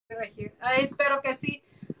Right here. Espero que sí.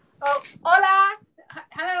 Oh, hola.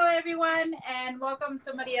 Hello, everyone, and welcome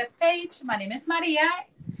to Maria's page. My name is Maria,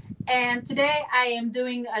 and today I am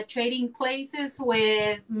doing a trading places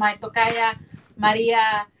with my tocaya,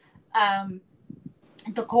 Maria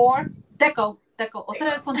Deco.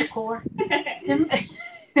 Otra vez con Decor.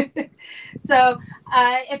 So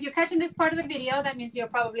if you're catching this part of the video, that means you're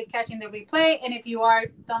probably catching the replay. And if you are,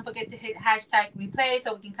 don't forget to hit hashtag replay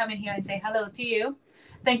so we can come in here and say hello to you.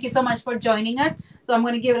 Thank you so much for joining us. So I'm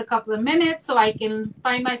going to give it a couple of minutes so I can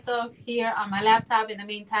find myself here on my laptop. In the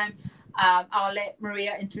meantime, I'll let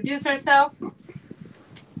Maria introduce herself. Hola,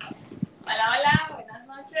 hola, buenas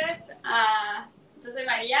noches. Yo soy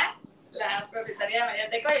María, la propietaria de María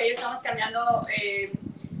Deco, y hoy estamos cambiando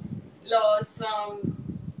los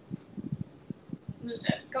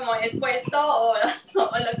como el puesto o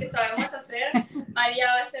lo que sabemos hacer. María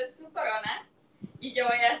va a hacer su corona y yo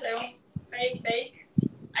voy a hacer un fake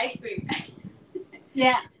ice cream.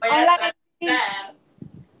 Yeah. Voy a tratar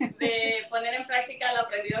de poner en práctica lo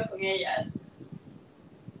aprendido con ellas.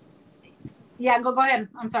 Yeah, go ahead.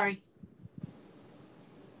 I'm sorry.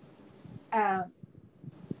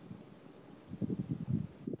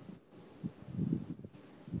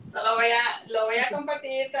 Solo lo voy a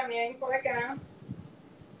compartir también por acá.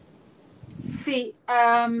 See,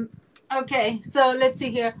 okay, so let's see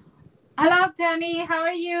here. Hello, Tammy. How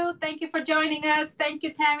are you? Thank you for joining us. Thank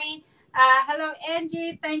you, Tammy. Hello,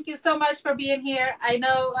 Angie. Thank you so much for being here. I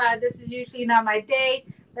know this is usually not my day,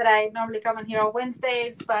 that I normally come in here on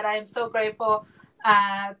Wednesdays, but I am so grateful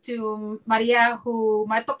to Maria, who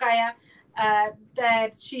my tocaya,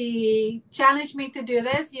 that she challenged me to do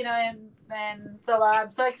this, you know, and so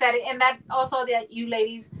I'm so excited. And that also that you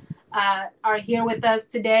ladies are here with us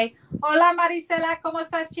today. Hola, Marisela. ¿Cómo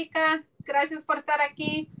estás, chica? Gracias por estar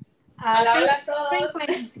aquí. Hola, hola a todos.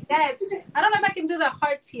 Yes. I don't know if I can do the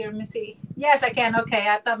hearts here. Let me see. Yes, I can. Okay.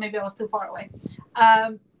 I thought maybe I was too far away.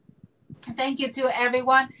 Thank you to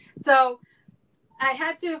everyone. So I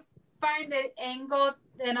had to find the angle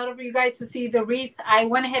in order for you guys to see the wreath. I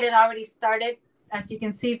went ahead and already started, as you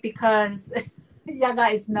can see, because you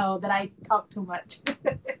guys know that I talk too much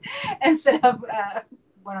instead of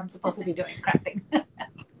what I'm supposed to be doing, crafting.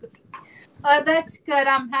 Oh, that's good.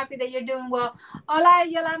 I'm happy that you're doing well. Hola,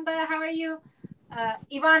 Yolanda. How are you?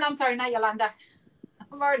 Ivan, I'm sorry, not Yolanda.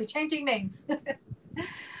 I'm already changing names.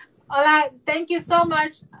 Hola, thank you so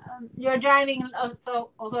much. You're driving, also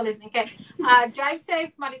listening. Okay. Drive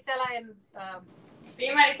safe, Marisela. And sí,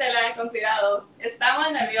 Marisela, con cuidado.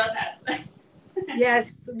 Estamos nerviosas.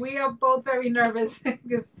 Yes, we are both very nervous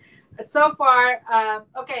because so far,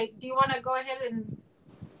 okay, do you want to go ahead and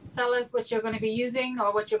tell us what you're going to be using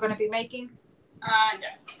or what you're going to be making?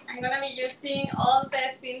 Yeah. I'm going to be using all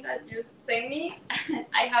the things that you sent me.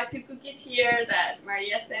 I have 2 cookies here that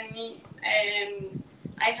Maria sent me, and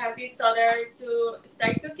I have these other 2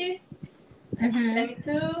 star cookies that she sent me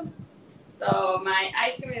too. So my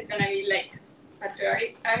ice cream is going to be like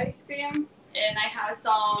patriotic ice cream, and I have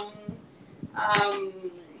some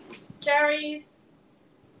cherries,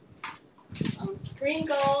 some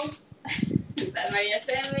sprinkles that Maria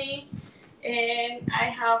sent me, and I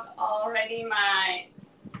have already my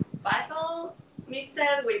sparkle mixed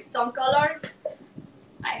with some colors.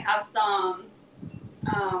 I have some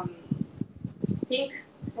pink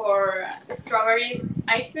for strawberry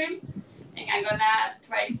ice cream, and I'm gonna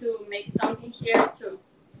try to make something here too.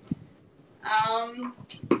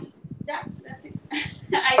 Yeah, that's it.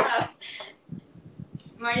 I have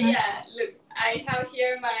Maria. Look, I have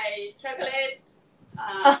here my chocolate.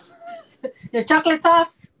 Your chocolate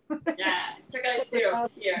sauce? Yeah, chocolate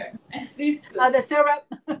syrup here. The syrup?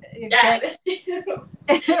 Yeah, the syrup.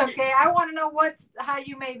 Okay, I want to know how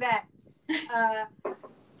you made that.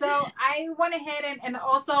 So I went ahead and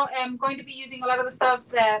also am going to be using a lot of the stuff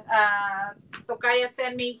that Tocaya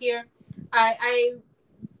sent me here.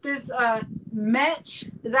 This mesh,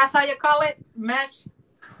 is that how you call it? Mesh?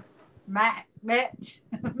 Mesh?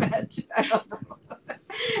 I don't know.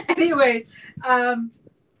 Anyways,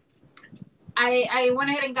 I went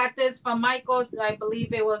ahead and got this from Michael's. I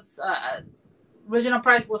believe it was original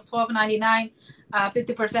price was $12.99,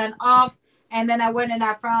 50% off. And then I went and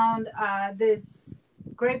I found this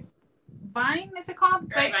Grapevine. Is it called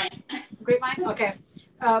Grapevine? Grapevine. Okay.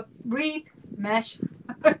 Wreath mesh.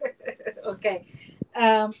 Okay.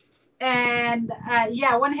 And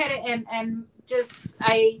yeah, I went ahead and just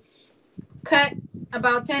I cut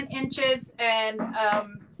about 10 inches and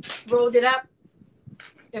rolled it up.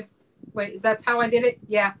 Wait, is that how I did it?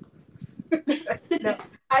 Yeah. No,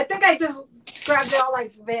 I think I just grabbed it all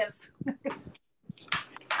like this.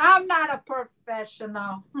 I'm not a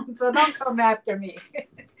professional, so don't come after me.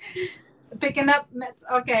 Picking up mitts.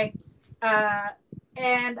 Okay.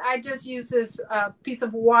 And I just use this piece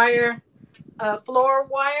of wire, floor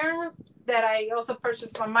wire that I also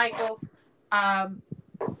purchased from Michael. And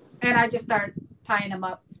I just start tying them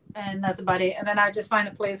up, and that's about it. And then I just find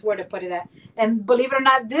a place where to put it at. And believe it or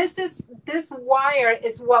not, this wire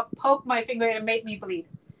is what poked my finger and made me bleed.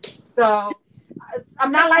 So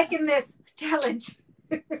I'm not liking this challenge.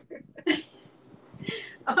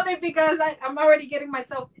 Only because I'm already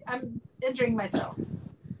I'm injuring myself.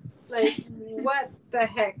 It's like, what the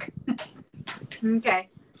heck? Okay.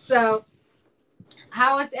 So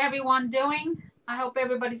how is everyone doing? I hope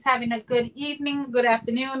everybody's having a good evening, good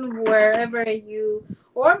afternoon, wherever you,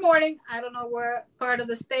 or morning. I don't know where part of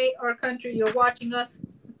the state or country you're watching us.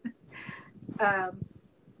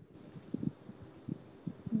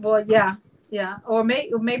 Well, yeah. Or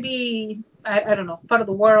maybe I don't know, part of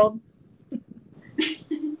the world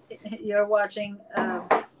you're watching.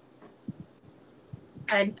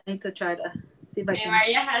 I need to try to see if I can. And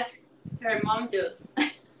Maria has her mom juice.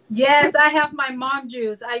 Yes, I have my mom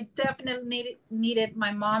juice. I definitely needed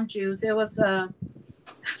my mom juice. It was a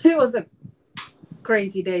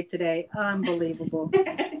crazy day today. Unbelievable.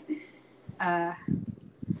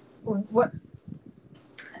 What?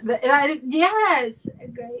 Yes,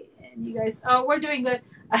 great. And you guys, oh, we're doing good.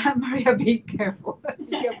 Maria, be careful.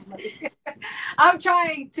 Be careful, Maria. I'm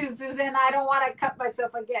trying to, Susan. I don't want to cut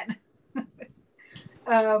myself again.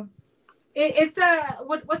 It's a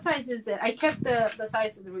what size is it? I kept the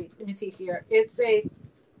size of the wreath. Let me see here. It's an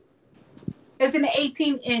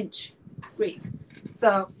 18-inch wreath.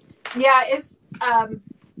 So yeah, it's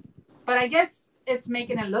but I guess it's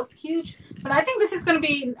making it look huge. But I think this is going to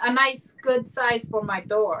be a nice, good size for my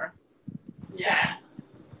door. Yeah.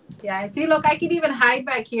 Yeah, and see, look, I can even hide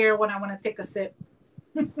back here when I want to take a sip.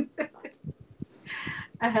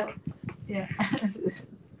 Yeah.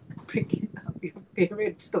 Picking up your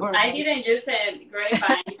favorite store. I didn't use a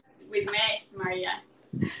grapevine with mesh, Maria.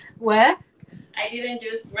 What? I didn't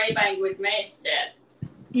use grapevine with mesh yet.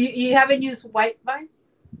 You haven't used white vine?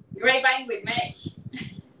 Grapevine with mesh.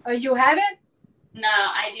 Oh, you haven't? No,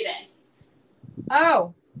 I didn't.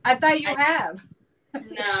 Oh, I thought you have.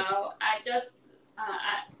 No, I just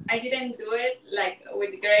I didn't do it like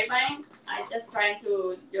with grapevine. I just tried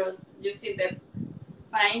to just use it the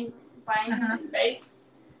pine base,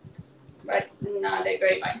 but not the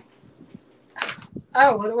grapevine.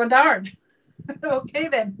 Oh, well darn. Okay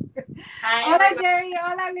then. Hi, Hola everybody. Jerry.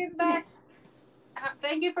 Hola Linda.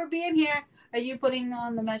 Thank you for being here. Are you putting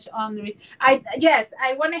on the mesh on the? Yes,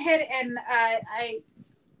 I went ahead and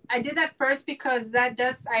I did that first because that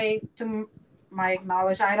just to my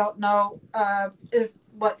knowledge, I don't know, is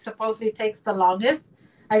what supposedly takes the longest.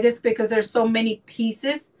 I guess because there's so many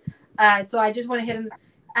pieces. So I just went ahead and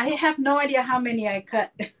I have no idea how many I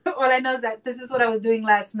cut. All I know is that this is what I was doing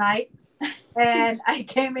last night. And I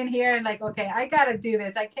came in here and like, okay, I got to do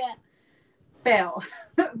this. I can't fail.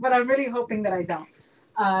 But I'm really hoping that I don't.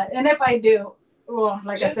 And if I do, well,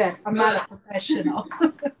 like I said, I'm not a professional.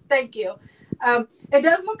 Thank you. It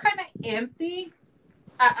does look kind of empty.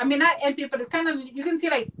 I mean, not empty, but it's kind of, you can see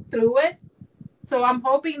like through it. So I'm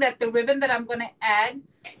hoping that the ribbon that I'm going to add,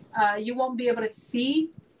 you won't be able to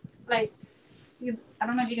see. Like, I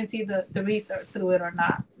don't know if you can see the wreath through it or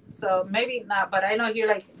not. So maybe not, but I know here,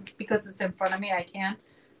 like, because it's in front of me, I can.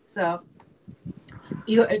 So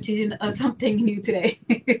you are teaching us something new today.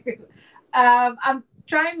 I'm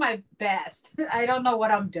trying my best. I don't know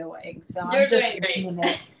what I'm doing. So You're I'm just doing great. winging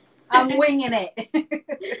it. I'm winging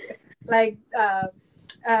it. Like,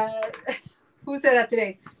 who said that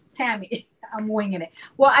today? Tammy. I'm winging it.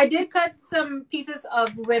 Well, I did cut some pieces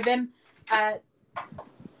of ribbon.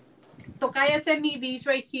 Tokaya sent me these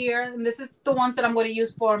right here, and this is the ones that I'm going to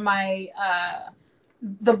use for my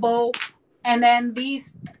the bow. And then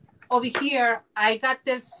these over here, I got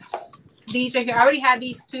these right here. I already had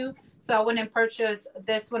these two, so I went and purchased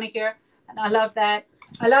this one here, and I love that.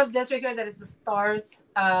 I love this right here. That is the stars,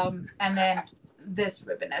 and then this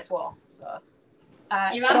ribbon as well. So,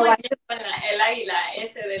 Y va muy bien con el águila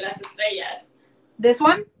ese de las estrellas. This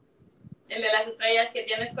one? El de las estrellas que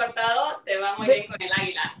tienes cortado te va muy bien con el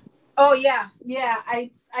águila. Oh yeah.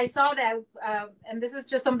 I saw that, and this is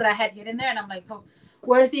just something that I had hidden there, and I'm like, oh,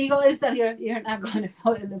 where's the eagle? Is that you're not going to?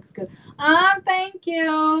 Oh, it looks good. Thank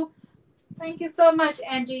you so much,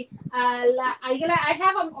 Angie. La águila, I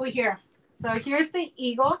have them over here. So here's the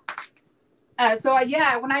eagle. So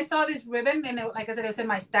yeah, when I saw this ribbon and like I said, it was in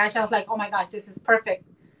my stash, I was like, oh my gosh, this is perfect.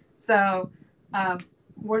 So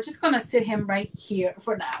we're just gonna sit him right here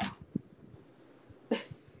for now.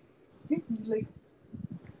 He's like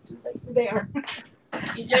there.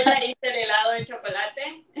 Y yo ya hice el helado de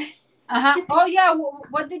chocolate. Oh yeah,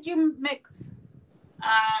 what did you mix?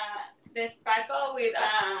 The sparkle with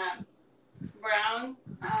brown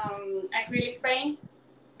acrylic paint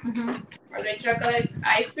for the chocolate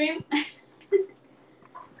ice cream.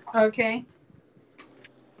 Okay.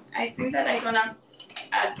 I think that I'm gonna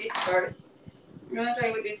add this first. I'm gonna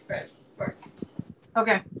try with this first.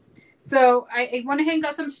 Okay. So I went ahead and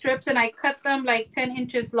got some strips and I cut them like 10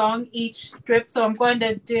 inches long each strip. So I'm going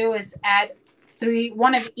to do is add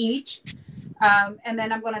one of each. And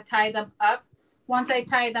then I'm going to tie them up. Once I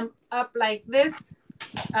tie them up like this,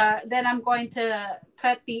 then I'm going to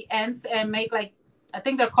cut the ends and make like, I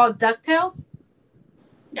think they're called ducktails.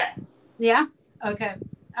 Yeah. Yeah? Okay.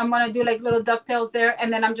 I'm going to do like little ducktails there.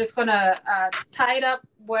 And then I'm just going to tie it up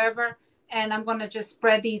wherever. And I'm going to just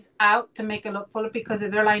spread these out to make it look fuller, because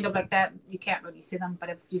if they're lined up like that, you can't really see them. But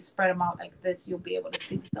if you spread them out like this, you'll be able to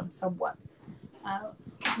see them somewhat.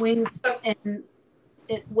 Wings and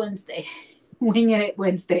it Wednesday. Winging it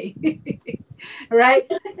Wednesday. Right?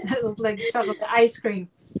 Like chocolate ice cream.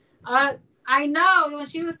 I know. When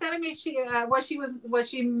she was telling me what she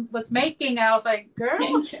was making, I was like,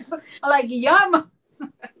 girl, I'm like, yum.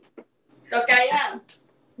 Tocaya.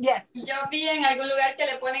 Yes. Yo vi en algún lugar que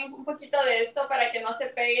le ponen un poquito de esto para que no se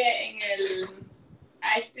pegue en el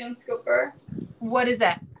ice cream scooper. What is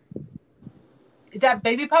that? Is that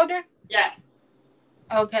baby powder? Yeah.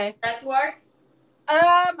 Okay. That's work?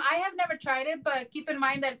 I have never tried it, but keep in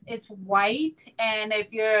mind that it's white, and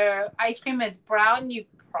if your ice cream is brown, you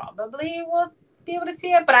probably will be able to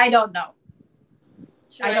see it, but I don't know.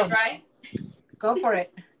 Should I try? Go for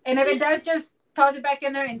it. And if it does, just toss it back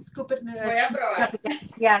in there and scoop it. Voy a probar.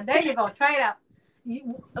 Yeah, there you go. Try it out.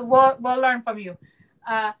 We'll learn from you.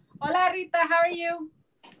 Hola, Rita. How are you?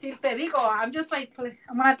 Si te digo, I'm just like, I'm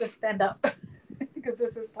going to have to stand up because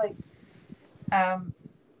this is like,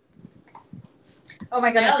 oh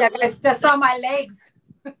my goodness, yeah, guys, just saw my legs.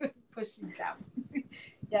 Push these down.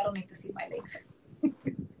 Yeah, I don't need to see my legs.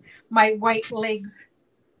 My white legs.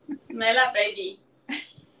 Smell a baby.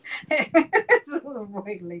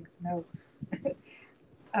 White legs, no.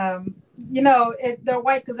 You know, they're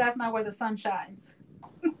white because that's not where the sun shines.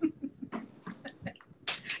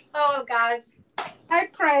 Oh, gosh. I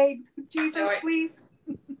prayed. Jesus, please.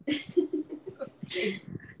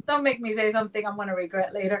 Don't make me say something I'm going to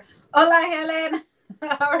regret later. Hola, Helen.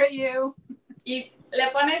 How are you? ¿Y le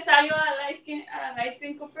pones algo al ice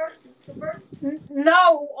cream scooper?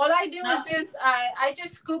 No, all I do is just I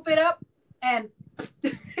just scoop it up and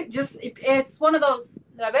it's one of those.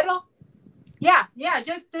 Yeah,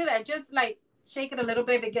 just do that. Just like shake it a little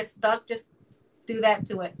bit. If it gets stuck, just do that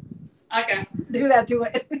to it. Okay. Do that to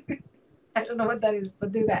it. I don't know what that is,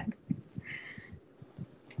 but do that.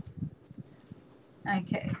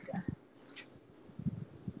 Okay.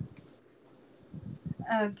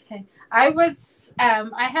 Okay. I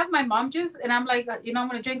have my mom juice, and I'm like, I'm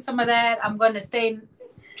going to drink some of that. I'm going to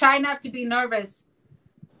try not to be nervous.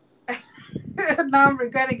 Now I'm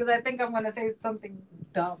regretting because I think I'm going to say something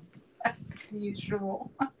dumb as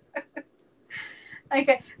usual.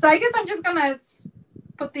 Okay. So I guess I'm just going to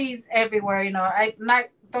put these everywhere. I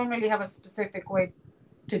don't really have a specific way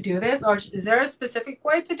to do this. Or is there a specific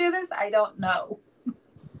way to do this? I don't know.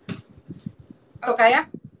 Okay.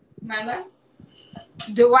 Manda?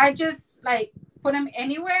 Do I just like put them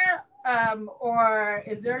anywhere? Or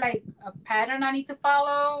is there like a pattern I need to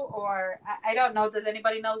follow? Or I don't know. Does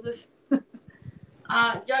anybody know this? Yo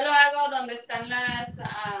lo hago donde están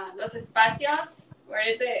los espacios, where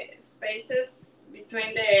is the spaces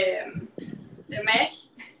between the mesh.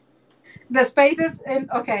 The spaces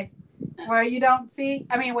okay. Where you don't see,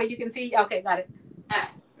 where you can see. Okay, got it.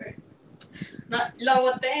 No,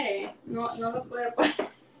 lo boté. No lo puedo poner.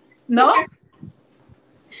 No?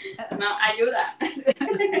 No, ayuda.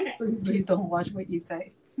 Please don't watch what you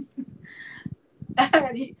say.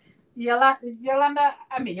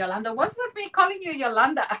 Yolanda, what's with me calling you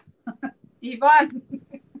Yolanda? Yvonne.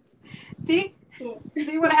 See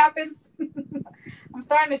what happens? I'm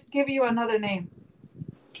starting to give you another name.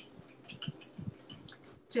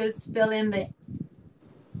 Just fill in the...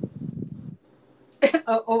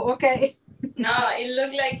 oh, okay. No, it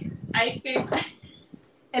looked like ice cream.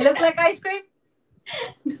 It looks like ice cream?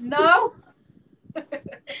 No?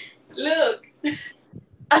 Look.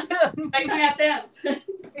 Make me attempt.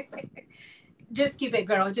 Just keep it,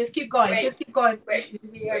 girl. Just keep going. Wait. Just keep going. Wait.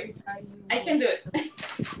 I can do it.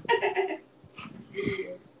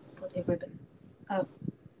 Put a ribbon. Oh,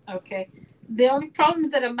 okay. The only problem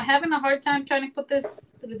is that I'm having a hard time trying to put this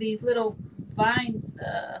through these little vines.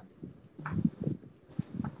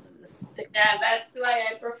 Yeah, that's why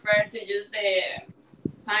I prefer to use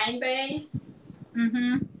pine base.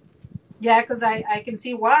 Yeah, because I can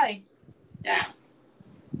see why. Yeah.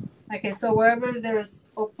 Okay, so wherever there's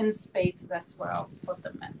open space, that's where I'll put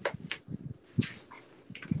them in.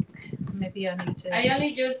 Maybe I need to. I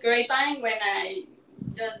only use grapevine when I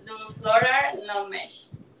just do floral, no mesh.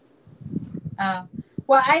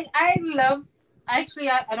 Well, I love, actually,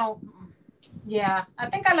 I don't, yeah, I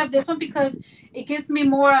think I love this one because it gives me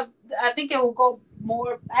more of, I think it will go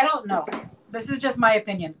more, I don't know. This is just my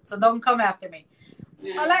opinion, so don't come after me.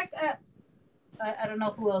 Yeah. I like, I don't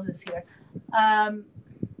know who else is here. Hola,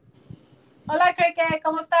 Cricket,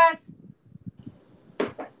 ¿cómo estás?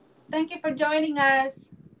 Thank you for joining us.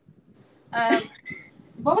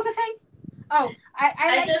 What was I saying? Oh,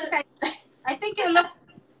 I think it looked,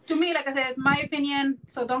 to me, like I said, it's my opinion,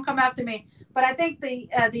 so don't come after me. But I think the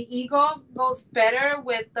eagle goes better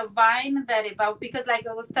with the vine that it, because like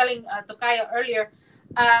I was telling Tokaya earlier,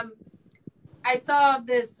 I saw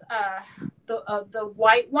this the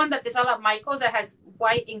white one that is all at Michael's that has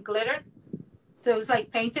white and glitter, so it was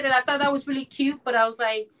like painted, and I thought that was really cute. But I was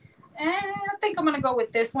like, I think I'm gonna go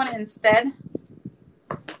with this one instead.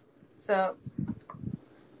 So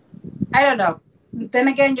I don't know. Then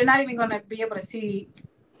again, you're not even gonna be able to see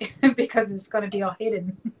because it's gonna be all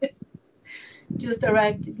hidden. Just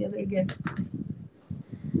arrived together again.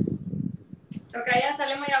 Okay, ya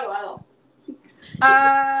sale muy aguado.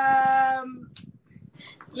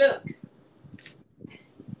 Look.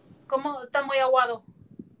 ¿Cómo está muy aguado?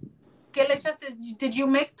 ¿Qué le echaste? Did you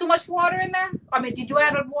mix too much water in there? I mean, did you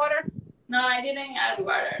add water? No, I didn't add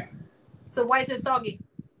water. So why is it soggy?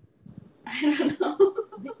 I don't know.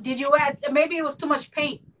 Did you add, maybe it was too much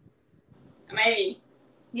paint. Maybe.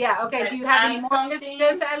 Yeah, okay. Do you have any more? Just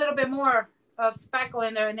add a little bit more of spackle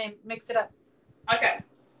in there and then mix it up. Okay.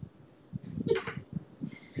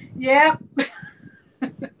 Yeah.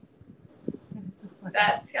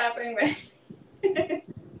 That's happening.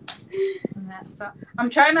 So, I'm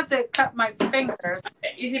trying not to cut my fingers.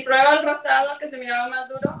 ¿Y si prueba el rosado que se miraba más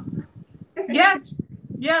duro? Yeah.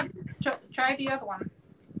 Try the other one.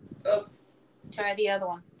 Oops. Try the other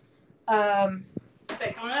one. All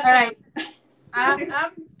right.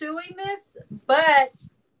 I'm doing this, but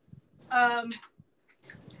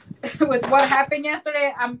with what happened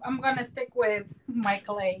yesterday, I'm gonna stick with my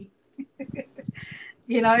clay.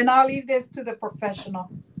 You know, and I'll leave this to the professional.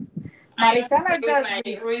 Marisela does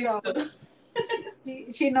read, so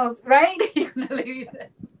she knows, right? You're gonna leave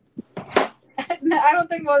it. No, I don't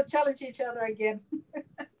think we'll challenge each other again.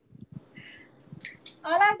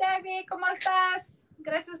 Hola, Debbie, ¿cómo estás?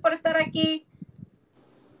 Gracias por estar aquí.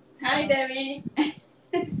 Hi, Debbie.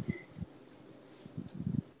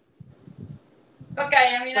 Ok,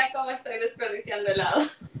 ya mira cómo estoy desperdiciando helado.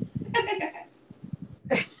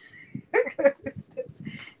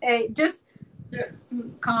 Hey, just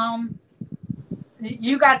calm.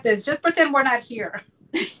 You got this. Just pretend we're not here.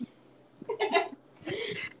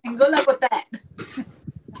 And good luck with that.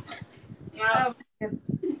 No. Oh, my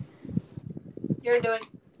goodness. You're doing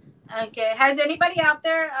okay. Has anybody out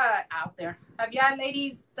there? Have y'all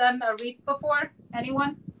ladies done a wreath before?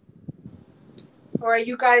 Anyone? Or are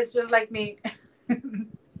you guys just like me?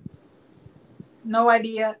 No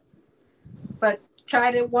idea. But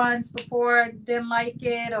tried it once before, didn't like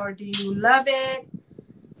it, or do you love it?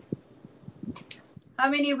 How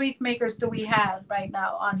many wreath makers do we have right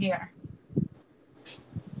now on here?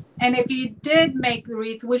 And if you did make the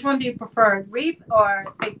wreath, which one do you prefer, wreath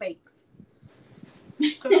or fake bakes?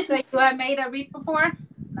 You have made a wreath before?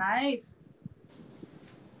 Nice.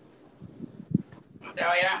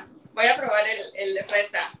 Voy a probar el de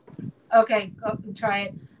fresa. Okay, go try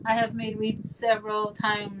it. I have made wreath several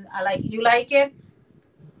times. I like it. You like it?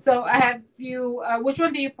 So I have you. Which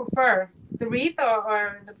one do you prefer, the wreath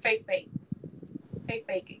or the fake bake? Fake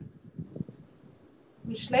baking.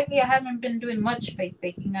 Which lately I haven't been doing much fake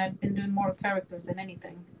baking. I've been doing more characters than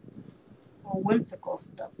anything, or whimsical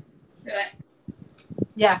stuff. Should I?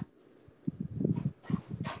 Yeah.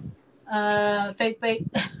 Fake bake.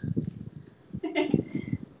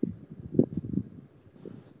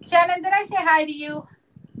 Shannon, did I say hi to you?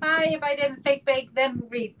 Hi. If I didn't fake bake, then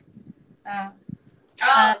wreath.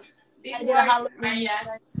 I did a Halloween.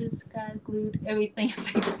 This guy glued everything.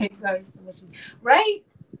 Fake bake. Right?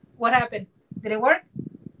 What happened? Did it work?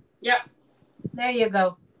 Yep. There you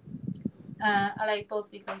go. I like both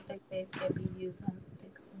because fake bakes can be used on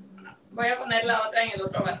fixing. Voy a poner la otra en el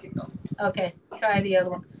otro vasito. Okay, try the other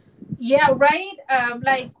one. Yeah, right.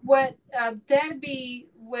 Like what Debbie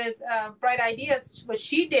with Bright Ideas, what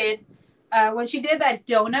she did when she did that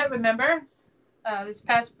donut. Remember, this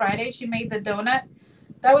past Friday she made the donut.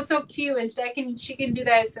 That was so cute, and she can do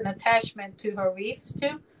that as an attachment to her wreath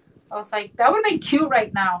too. I was like, that would have been cute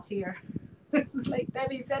right now here. It's like,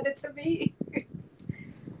 Debbie, send it to me.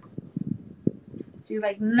 She's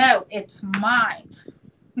like, no, it's mine.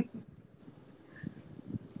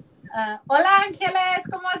 Hola Ángeles,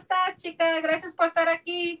 ¿cómo estás, chica? Gracias por estar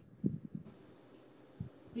aquí.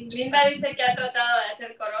 Linda dice que ha tratado de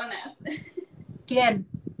hacer coronas. ¿Quién?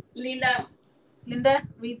 Linda. Linda,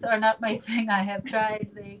 wreaths are not my thing. I have tried.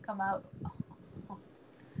 They come out.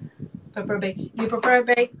 Prefer baked. You prefer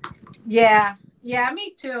baked? Yeah. Yeah,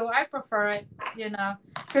 me too. I prefer it, you know.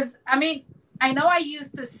 Because, I mean, I know I use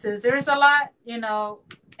the scissors a lot, you know,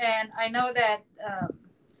 and I know that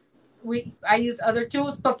I use other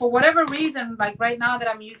tools, but for whatever reason, like right now that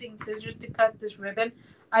I'm using scissors to cut this ribbon,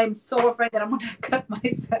 I'm so afraid that I'm going to cut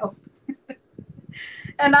myself.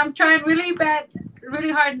 And I'm trying really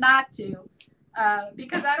hard not to,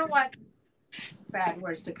 because I don't want bad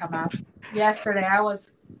words to come out. Yesterday,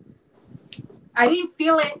 I didn't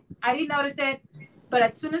feel it. I didn't notice it. But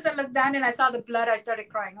as soon as I looked down and I saw the blood, I started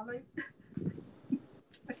crying. I'm like,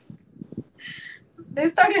 they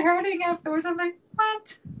started hurting afterwards. I'm like,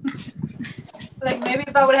 what? Like, maybe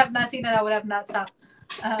if I would have not seen it, I would have not stopped.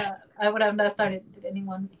 I would have not started. Did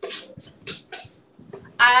anyone?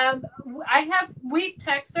 I we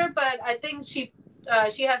text her, but I think she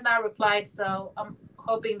has not replied. So I'm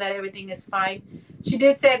hoping that everything is fine. She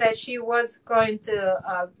did say that she was going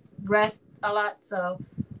to rest a lot. So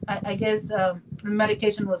I guess the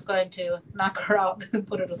medication was going to knock her out and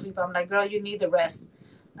put her to sleep. I'm like, girl, you need the rest.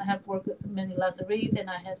 I have worked with many lots of wreath, and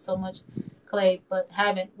I have so much clay, but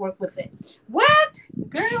haven't worked with it. What?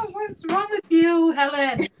 Girl, what's wrong with you,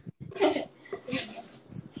 Helen?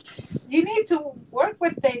 You need to work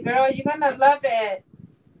with it, girl. You're going to love it.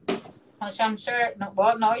 Which I'm sure. No,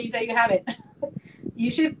 well, no, you say you haven't. You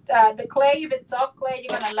should, the clay, if it's soft clay,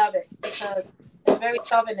 you're going to love it because it's very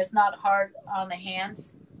soft and it's not hard on the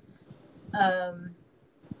hands. I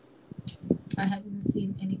haven't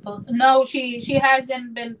seen any posts. No, she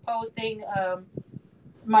hasn't been posting.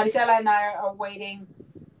 Maricela and I are waiting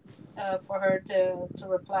for her to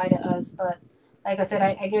reply to us. But like I said,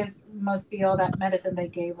 I guess it must be all that medicine they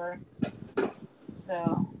gave her.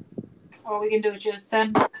 So all we can do is just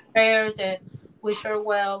send prayers and wish her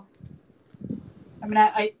well. I mean,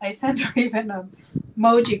 I sent her even an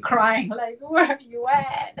emoji crying, like, where are you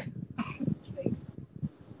at?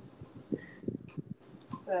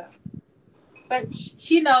 So, but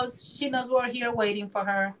she knows we're here waiting for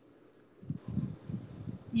her.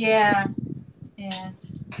 Yeah.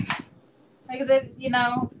 Like I said, you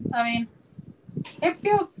know, I mean, it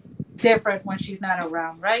feels different when she's not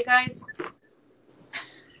around, right, guys?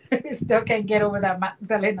 Still can't get over that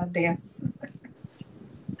Magdalena dance.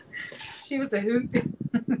 She was a hoot.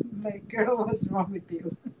 Like, girl, what's wrong with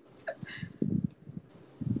you?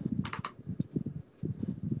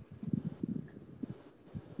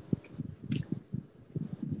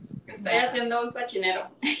 Estoy haciendo un cochinero.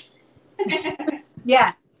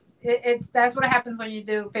 Yeah, that's what happens when you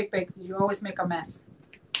do fake bakes. You always make a mess.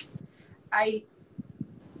 I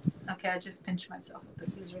just pinched myself with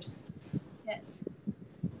the scissors. Yes.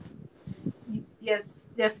 Yes,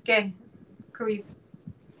 okay.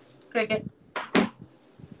 Cricket.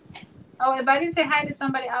 Oh, if I didn't say hi to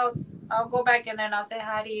somebody else, I'll go back in there and I'll say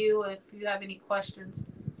hi to you if you have any questions.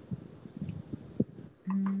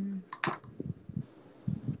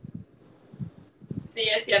 Sí,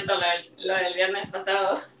 es cierto lo del viernes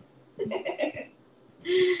pasado.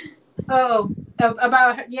 Oh,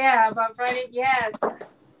 about Friday. Yes.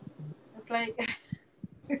 It's like,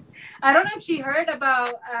 I don't know if she heard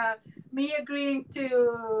about me agreeing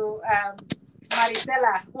to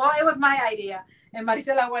Maricela. Well, it was my idea. And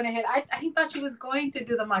Maricela went ahead. I thought she was going to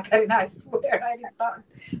do the Macarena. I swear. I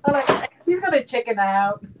was like, she's going to chicken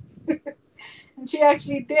out. And she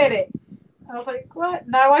actually did it. I was like, what?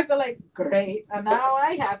 Now I feel like, great. And now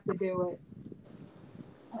I have to do it.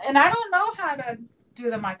 And I don't know how to do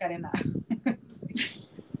the Macarena.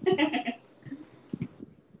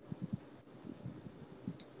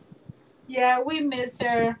 Yeah, we miss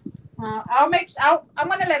her. I'm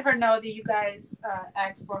gonna let her know that you guys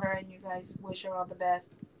asked for her and you guys wish her all the best.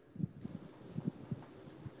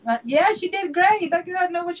 Yeah, she did great. That girl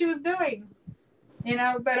know what she was doing, you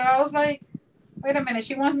know. But I was like, wait a minute,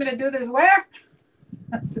 she wants me to do this where?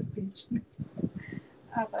 At the beach.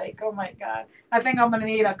 I'm like, oh my god. I think I'm gonna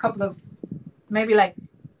need a couple of, maybe like,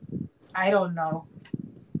 I don't know,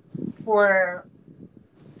 4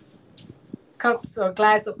 cups or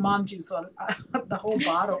glass of mom juice or the whole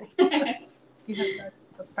bottle. You know,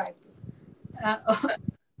 the practice.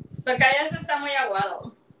 Tocayas está muy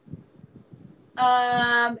aguado.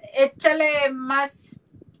 Échale más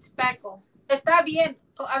spackle. Está bien.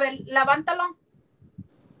 A ver, levántalo.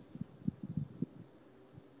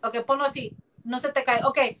 Ok, ponlo así. No se te cae.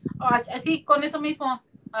 Ok, así con eso mismo.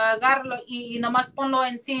 Agárralo y nomás ponlo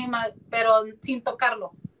encima, pero sin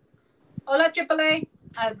tocarlo. Hola, AAA.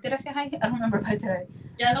 Did I say hi? I don't remember if I said hi.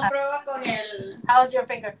 Ya no prueba con el... How's your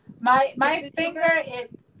finger? My finger,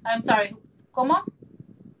 it's... I'm sorry. ¿Cómo?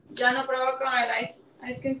 Ya no prueba con el ice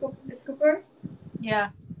cream scooper.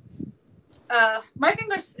 Yeah. My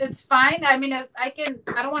fingers, it's fine. I mean, I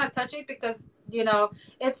don't want to touch it because,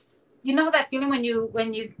 it's, that feeling when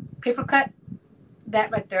you paper cut?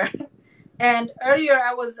 That right there. And earlier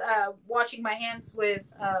I was washing my hands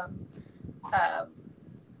with,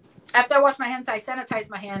 after I washed my hands, I sanitized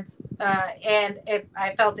my hands, and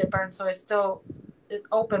I felt it burn, so it's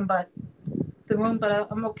open, but the wound, but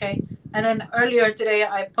I'm okay. And then earlier today,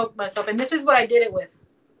 I poked myself, and this is what I did it with.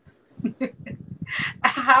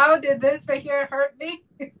 How did this right here hurt me?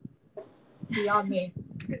 Beyond me.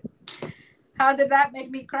 How did that make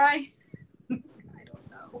me cry? I don't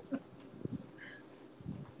know.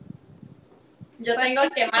 Yo tengo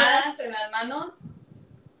quemadas en las manos.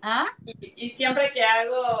 ¿Ah? Y siempre que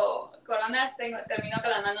hago coronas termino con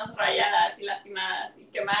las manos rayadas y lastimadas y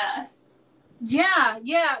quemadas. Yeah,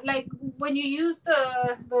 like when you use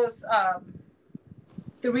those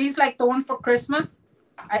the wreaths, like the one for Christmas,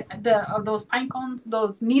 those pine cones,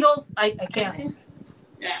 those needles, I can't.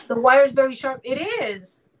 Yeah. The wire is very sharp. It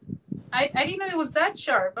is. I didn't know it was that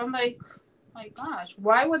sharp. I'm like, my gosh,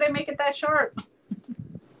 why would they make it that sharp?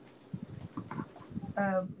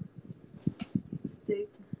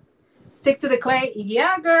 Stick to the clay.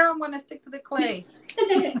 Yeah, girl, I'm gonna stick to the clay.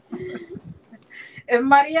 If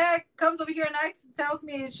Maria comes over here and tells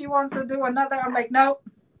me she wants to do another, I'm like, nope.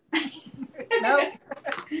 Nope.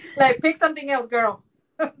 Like, pick something else, girl.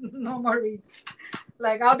 No more wreaths.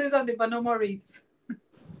 Like, I'll do something, but no more wreaths.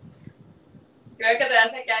 Creo que te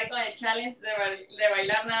vas a quedar con el challenge de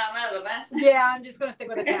bailar nada más, ¿verdad? Yeah, I'm just going to stick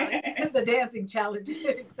with the challenge. The dancing challenge.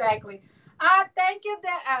 Exactly. Thank you,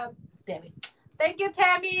 Debbie. Thank you,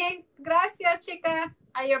 Tammy. Gracias, chica.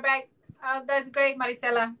 You're back. That's great,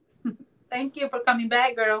 Maricela. Thank you for coming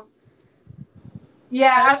back, girl.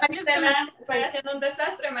 Yeah, I'm just going to... Estoy haciendo un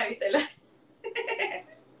desastre, Maricela.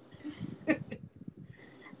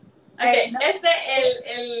 Ok, no.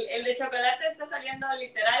 El de chocolate está saliendo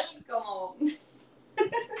literal como...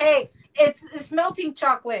 Hey, it's melting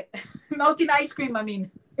chocolate. Melting ice cream, I mean.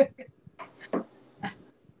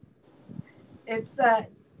 It's,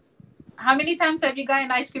 how many times have you gotten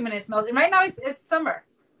ice cream and it's melting? Right now it's summer.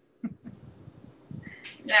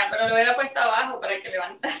 Yeah, pero lo hubiera puesto abajo para que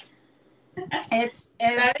levantara. It's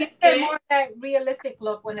gives it more that realistic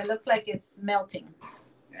look when it looks like it's melting.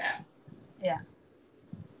 Yeah. Yeah.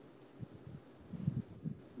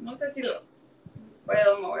 No sé si lo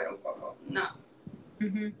puedo mover un poco. No.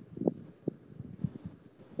 Mm-hmm.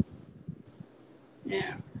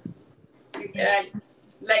 Yeah. Yeah.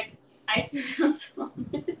 Like ice cream.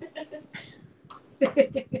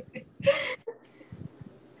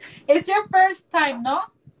 It's your first time, no?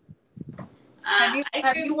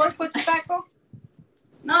 Have you worked with spackle?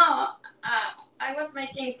 No, I was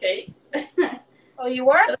making cakes. Oh, you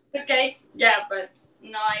were? The cakes, yeah, but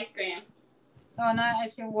no ice cream. Oh, no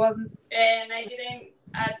ice cream wasn't. And I didn't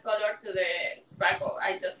add color to the spackle.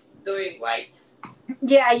 I just do it white.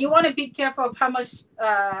 Yeah, you want to be careful of how much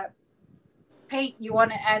paint you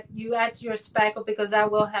want to add. You add to your spackle because that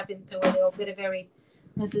will happen to it. It'll get very.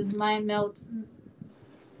 This is my melt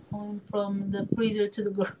going from the freezer to the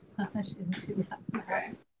garage into that.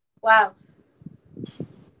 Okay. Wow,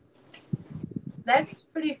 that's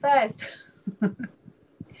pretty fast,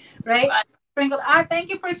 right? But, Sprinkle. Thank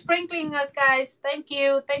you for sprinkling us, guys. Thank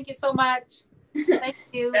you so much. Thank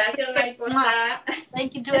you. Gracias, Mariposa.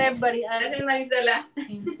 Thank you to everybody. Gracias, Marisela.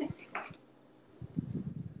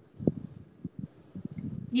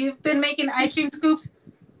 You've been making ice cream scoops?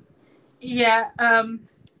 Yeah.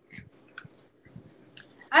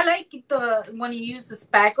 I like when you use the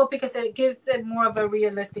spackle because it gives it more of a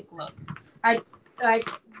realistic look. I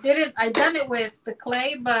done it with the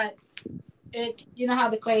clay, but you know how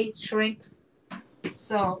the clay shrinks.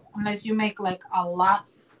 So unless you make like a lot.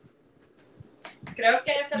 Creo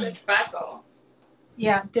que es el spackle.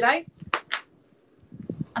 Yeah. Did I?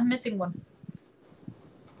 I'm missing one.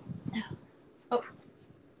 Oh.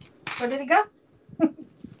 Where did it go?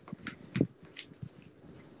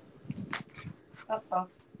 Uh-oh.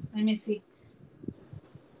 Let me see.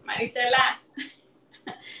 Marisela,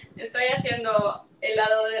 estoy haciendo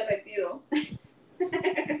helado derretido.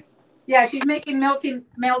 Yeah, she's making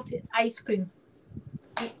melted ice cream.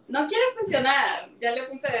 No quiere funcionar. Ya le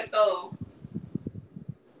puse de todo.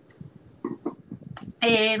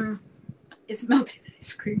 It's melted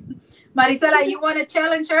ice cream. Marisela, you want to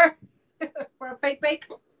challenge her for a fake bake?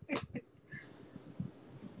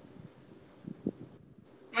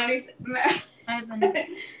 I haven't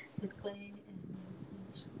with clay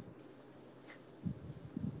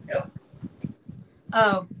and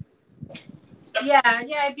oh. Yeah,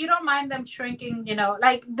 if you don't mind them shrinking,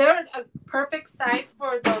 like they're a perfect size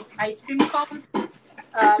for those ice cream cones,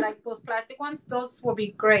 like those plastic ones. Those will be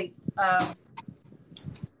great,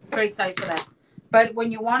 great size for that. But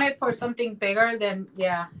when you want it for something bigger, then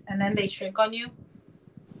yeah, and then they shrink on you.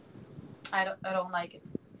 I don't like it.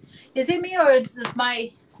 Is it me or is this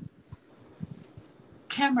my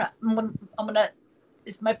camera? I'm gonna.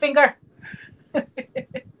 It's my finger.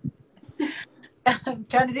 I'm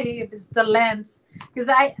trying to see if it's the lens because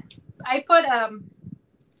I put I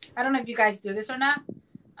don't know if you guys do this or not,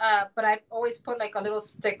 but I always put like a little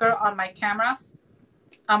sticker on my cameras,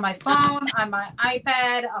 on my phone, on my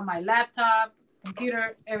iPad, on my laptop,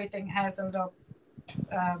 computer. Everything has a little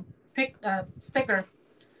sticker.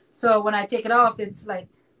 So when I take it off, it's like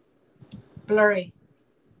blurry.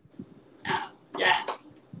 Yeah.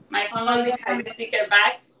 My phone always has the sticker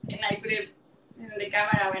back, and I put it in the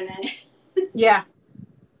camera when I.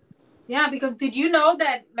 Yeah, because did you know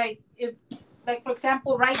that like for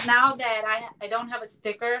example right now that I don't have a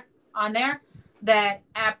sticker on there, that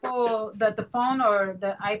Apple the phone or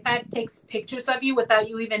the iPad takes pictures of you without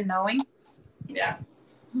you even knowing? Yeah.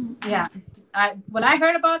 When I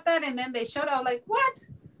heard about that and then they showed, I was like, what?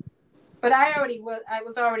 But I already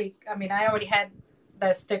had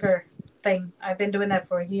the sticker thing. I've been doing that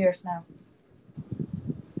for years now.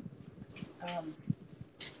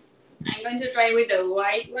 I'm going to try with the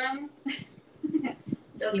white one.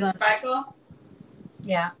 Just the sparkle.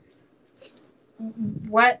 Yeah.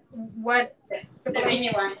 What? The mini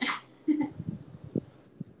one.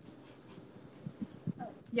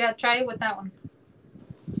 Yeah, try it with that one.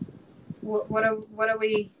 What are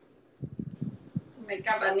we? Make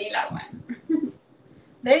a vanilla one.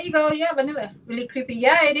 There you go. Yeah, vanilla. Really creepy.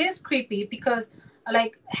 Yeah, it is creepy because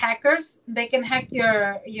like hackers, they can hack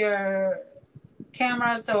your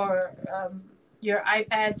cameras or your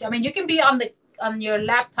iPads. I mean, you can be on your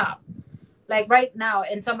laptop like right now,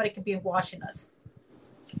 and somebody could be watching us.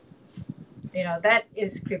 That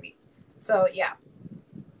is creepy. So yeah.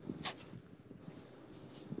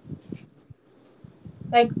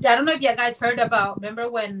 Like I don't know if you guys heard about.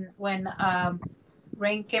 Remember when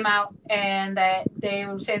Ring came out and that they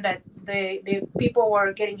were saying that the people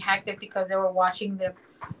were getting hacked because they were watching them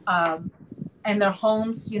in their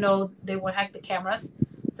homes. They would hack the cameras.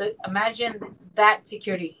 So imagine that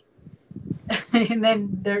security, and then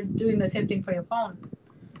they're doing the same thing for your phone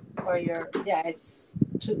or it's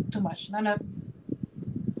too much. No.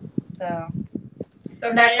 So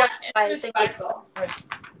that's what I think. Sparkle.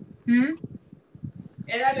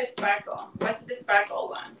 Era the sparkle. What's the sparkle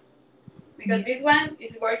one? Because this one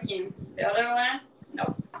is working. The other one,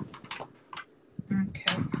 no.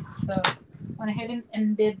 Okay, so went ahead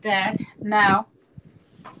and did that. Now,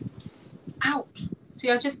 ouch! See,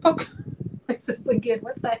 I just poked myself again.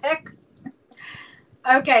 What the heck?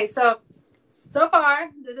 Okay, so far,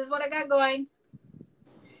 this is what I got going.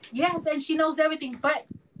 Yes, and she knows everything, but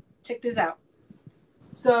check this out.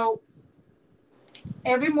 So,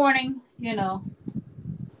 every morning,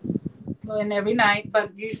 and every night,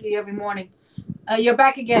 but usually every morning, you're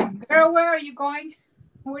back again. Girl, where are you going?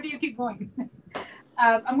 Where do you keep going?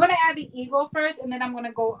 I'm going to add the eagle first, and then I'm going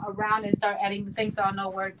to go around and start adding the things so I'll know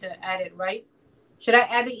where to add it, right? Should I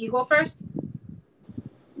add the eagle first?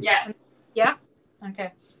 Yeah. Yeah?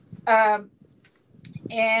 Okay.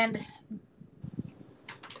 And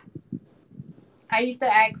I used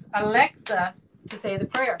to ask Alexa to say the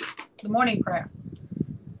prayer, the morning prayer.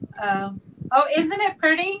 Oh, isn't it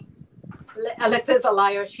pretty? Alexa's a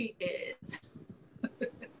liar. She is.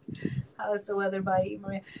 How's the weather by you,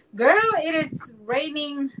 Maria? Girl, it is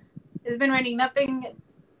raining. It's been raining. Nothing.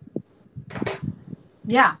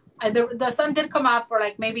 Yeah. The sun did come out for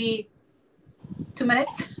like maybe 2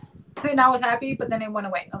 minutes. And I was happy, but then it went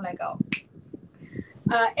away. I'm like, oh.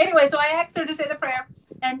 Anyway, so I asked her to say the prayer.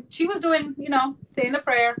 And she was doing, saying the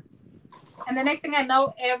prayer. And the next thing I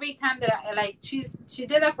know, every time that she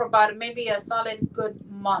did that for about maybe a solid good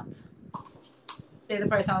month. Say the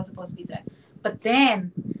prayer sounds supposed to be said. But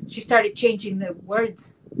then she started changing the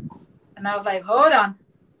words. And I was like, hold on.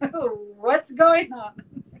 What's going on?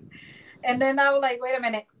 And then I was like, wait a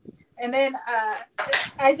minute. And then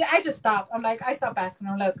I just stopped. I'm like, I stopped asking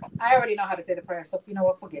her, look, I already know how to say the prayer. So you know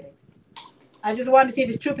what, forget it. I just wanted to see if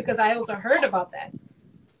it's true because I also heard about that.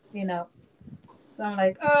 you know. So I'm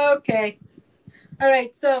like, okay. All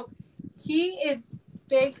right. So he is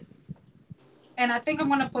big, and I think I'm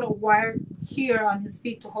gonna put a wire here on his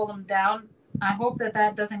feet to hold him down. I hope that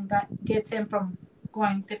that doesn't get him from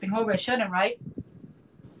going tipping over. It shouldn't, right?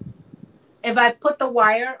 If I put the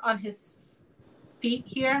wire on his feet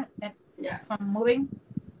here Yeah. from moving.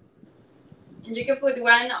 And you can put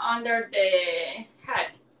one under the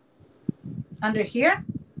hat. Under here?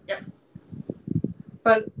 Yep.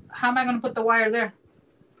 But how am I going to put the wire there?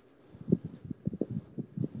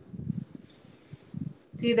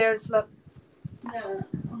 See, there's look.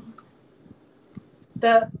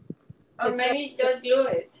 No. Or maybe just glue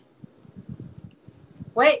it.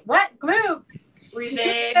 Wait, what? Glue? With You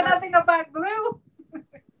the said nothing about glue.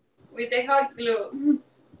 with the hot glue.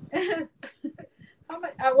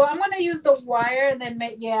 Well, I'm gonna use the wire and then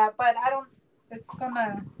make but I don't. It's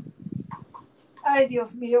gonna. Ay,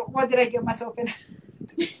 Dios mío! What did I get myself in?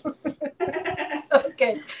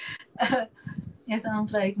 Okay. It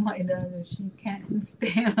sounds like my daughter. She can't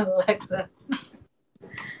stand Alexa.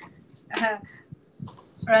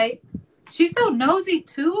 Right? She's so nosy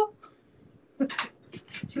too.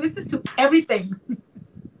 She listens to everything.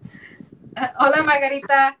 Hola,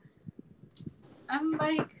 Margarita. I'm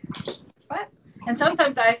like, what? And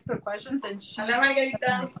sometimes I ask her questions and Hola,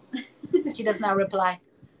 Margarita. She does not reply.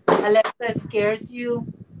 Alexa scares you.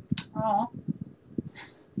 Oh.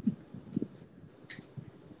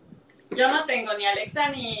 Yo no tengo ni Alexa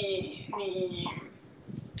Ni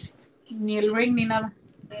el ring ni nada.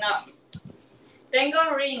 No.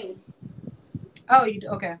 Tengo Ring. Oh, you do?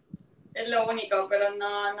 Okay. Es lo único, pero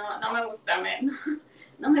no me gusta,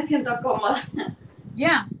 no me siento cómoda.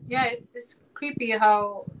 Yeah, it's creepy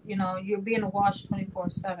how, you're being watched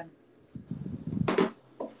 24/7.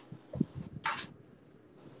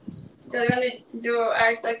 When you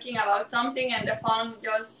are talking about something and the phone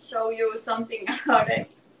just show you something about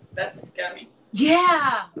it, that's scary.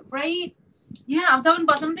 Yeah, right? Yeah, I'm talking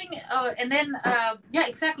about something, and then, yeah,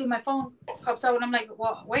 exactly, my phone pops up, and I'm like,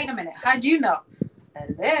 well, wait a minute, how'd you know?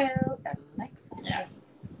 Hello, Alexa. Yeah.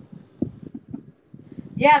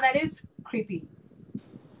 Yeah, that is creepy.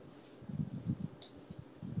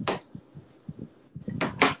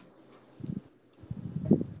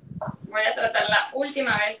 Voy a tratar la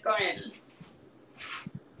última vez con el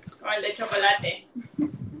de chocolate.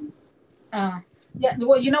 Yeah,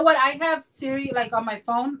 well, you know what? I have Siri like on my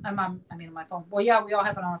phone. I mean, on my phone. Well, yeah, we all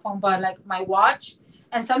have it on our phone, but like my watch.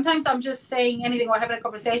 And sometimes I'm just saying anything or having a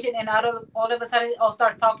conversation, and all of a sudden I'll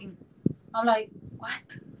start talking. I'm like,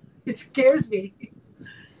 what? It scares me.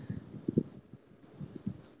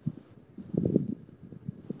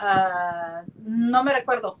 No me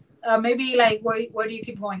recuerdo. Maybe like where do you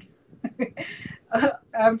keep going?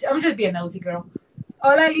 I'm just being a nosy girl.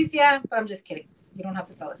 Hola, Alicia. But I'm just kidding. You don't have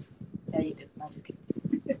to tell us. Yeah, you do. No, just kidding.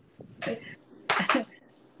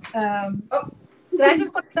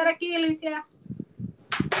 Gracias por estar aquí, Alicia.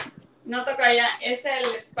 No toco allá. Es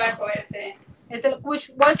el spaco ese.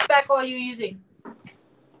 What spackle are you using?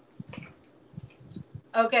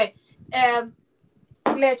 Okay.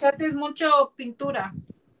 Le echaste mucho pintura.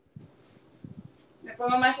 ¿Le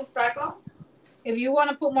pongo más spackle? If you want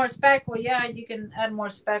to put more spackle, yeah, you can add more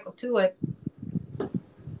spackle to it.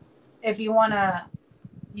 If you want to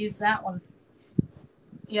use that one.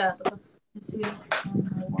 Yeah. Let's see.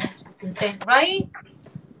 Right?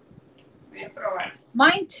 Voy a probar.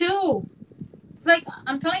 Mine too. It's like,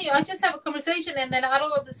 I'm telling you, I just have a conversation and then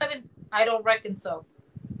all of a sudden, I don't reckon so.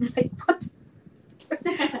 Like, what?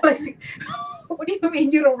 Like, what do you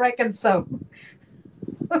mean you don't reckon so?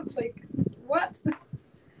 Like, what?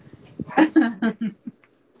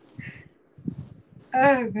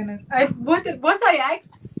 Oh goodness! Once I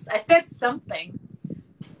asked, I said something,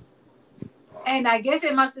 and I guess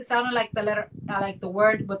it must have sounded like the letter, like the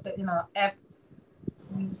word with the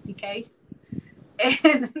F-U-C-K,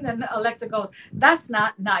 and then Alexa goes, "That's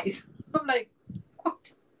not nice." I'm like,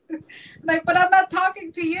 what? I'm like, but I'm not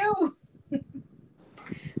talking to you.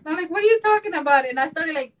 I'm like, what are you talking about? And I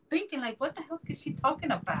started like thinking, like, what the hell is she talking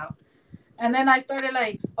about? And then I started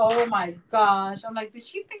like, oh my gosh. I'm like, did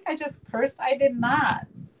she think I just cursed? I did not.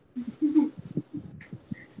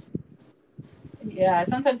 Yeah,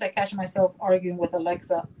 sometimes I catch myself arguing with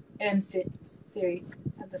Alexa and Siri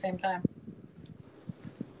at the same time.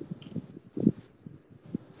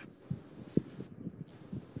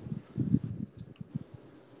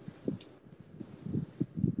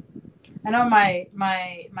 I know my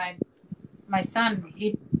son,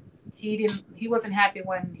 he wasn't happy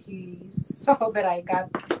when he saw that I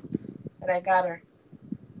got her.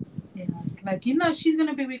 You know. Like, she's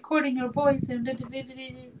gonna be recording your voice and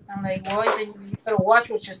I'm like, well, then you better watch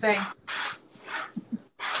what you're saying.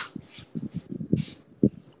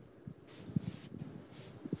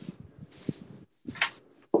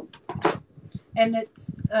 And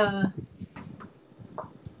it's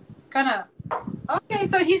kind of okay.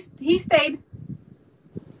 So he stayed.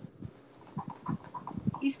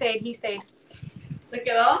 He stayed. ¿Se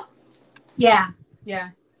quedó? Yeah.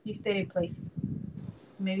 He stayed in place.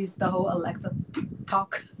 Maybe it's the whole Alexa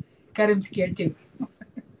talk got him scared too.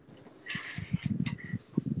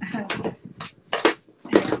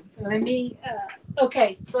 So let me.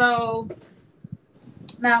 Okay, so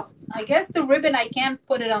now I guess the ribbon I can't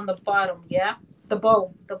put it on the bottom. Yeah, the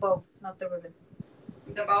bow, not the ribbon.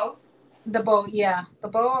 The bow? The bow, yeah, the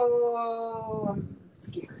bow. I'm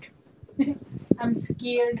scared. I'm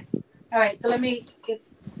scared. All right, so let me get.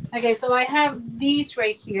 Okay, so I have these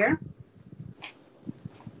right here,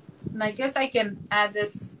 and I guess I can add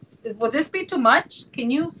this. Will this be too much?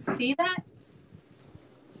 Can you see that?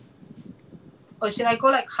 Or should I go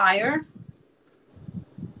like higher?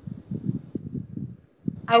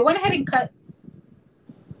 I went ahead and cut.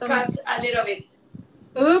 Cut a little bit.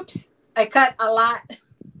 Oops, I cut a lot.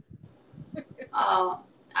 A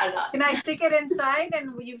lot. Can I stick it inside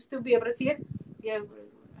and will you still be able to see it? Yeah.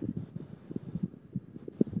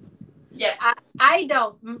 Yeah. I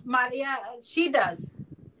don't. Maria, she does.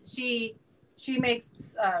 She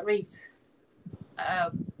makes wreaths.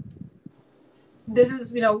 This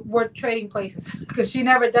is, we're trading places because she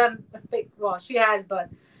never done. Well, she has, but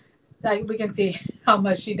we can see how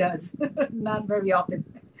much she does. Not very often.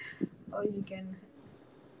 Oh, you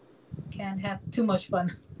can't have too much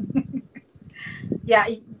fun. Yeah,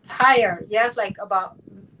 it's higher. Yes, like about.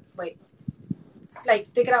 Wait, it's like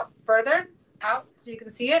stick it out further out so you can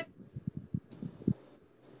see it.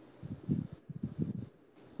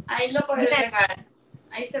 Ahí lo puedes dejar.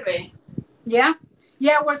 Ahí se ve.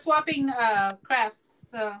 Yeah, we're swapping crafts.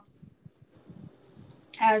 So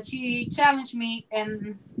she challenged me,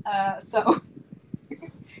 and so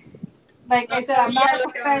like I said, I'm not a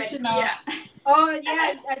professional. Oh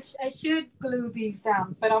yeah, I should glue these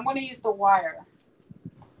down, but I'm gonna use the wire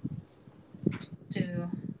to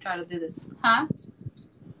try to do this. Huh?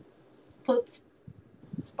 Put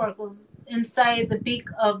sparkles inside the beak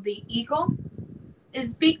of the eagle.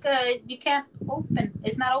 His beak, you can't open.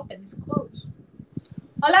 It's not open. It's closed.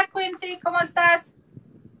 Hola, Quincy. ¿Cómo estás?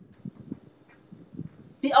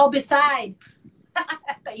 Beside.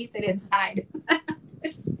 I thought you said inside.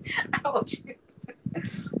 Ouch.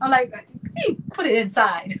 I'm like, hey, put it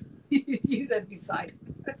inside. You said beside.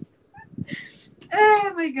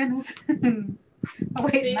 Oh, my goodness. Oh,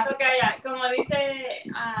 wait, sí, toca ya. Como dice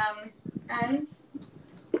Ans,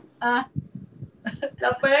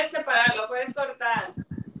 lo puedes separar, lo puedes cortar.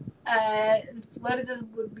 What is this?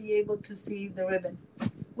 Would be able to see the ribbon.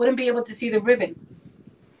 Wouldn't be able to see the ribbon.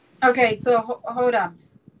 Okay, so hold on.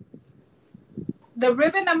 The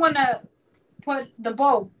ribbon, I'm gonna put the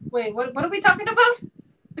bow. Wait, what are we talking about?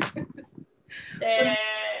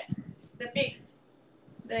 The pigs.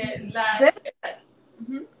 Las.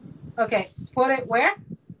 Mm-hmm. Okay, put it where?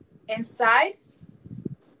 Inside?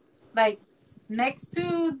 Like next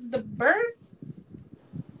to the bird?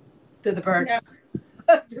 To the bird. Yeah.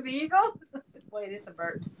 To the eagle? Wait, it's a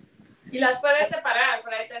bird. Y las puedes separar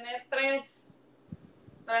para tener tres,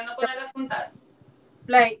 para no ponerlas juntas.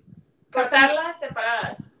 Like cortarlas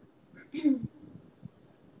separadas.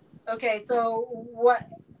 Okay, so what?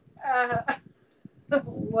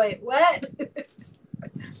 Wait, what?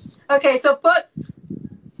 Okay, so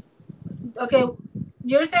okay,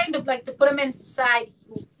 you're saying to put them inside,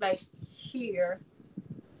 like here,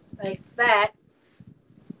 like that.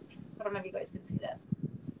 I don't know if you guys can see that.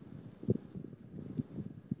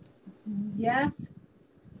 Yes,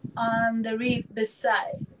 on the wreath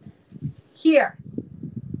beside here.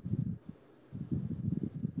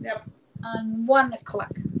 Yep. On 1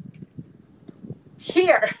 o'clock.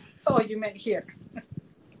 Here. Oh, you meant here.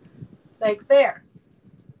 Like there.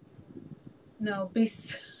 No,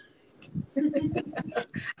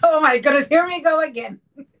 oh my goodness, here we go again.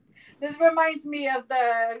 This reminds me of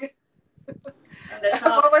the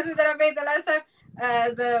what was it that I made the last time?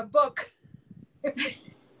 The book.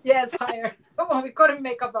 Yes, higher. Well, we couldn't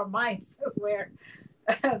make up our minds where.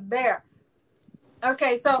 There.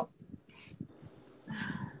 Okay, so.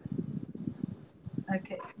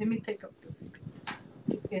 Okay, let me take up the 6.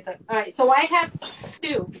 All right, so I have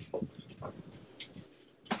 2.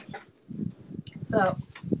 So.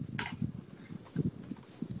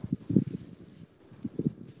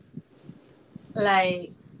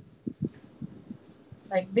 Like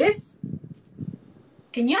this.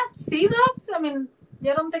 Can you see those? I mean,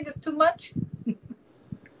 you don't think it's too much?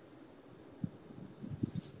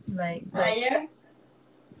 like Higher.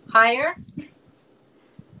 Higher?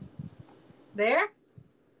 There?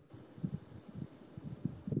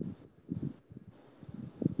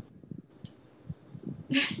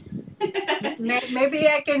 Maybe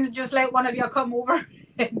I can just let one of you come over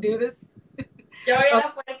and do this. Yo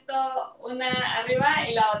hubiera puesto una arriba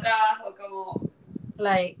y la otra abajo, como...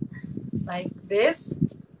 Like this?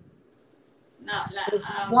 No, There's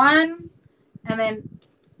one, and then...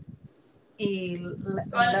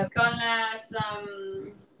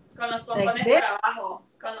 con los pompones like para abajo,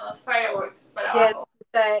 con los fireworks para abajo.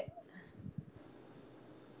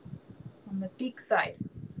 On the peak side.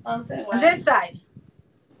 On this side.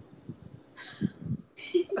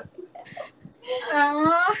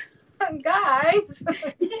 Guys.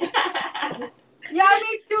 Yeah,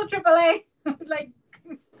 me too, AAA. Like,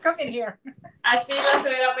 come in here. Así los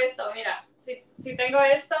hubiera puesto, mira. Si tengo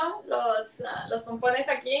esto, los pompones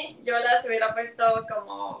aquí, yo las hubiera puesto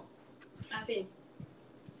como así.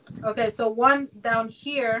 Okay, so one down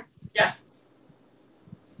here. Yeah.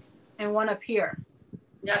 And one up here.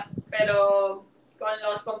 Ya, pero con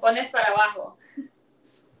los pompones para abajo.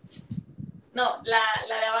 No, la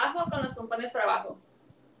de abajo con los pompones para abajo.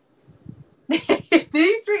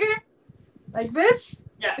 These right here? Like this?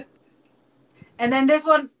 Yeah. And then this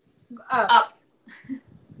one up. Up.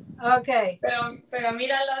 Okay. Pero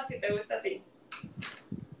míralo si te gusta así.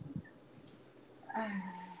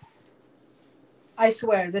 I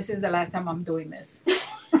swear, this is the last time I'm doing this.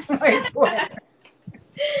 I swear.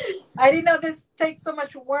 I didn't know this takes so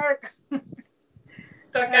much work.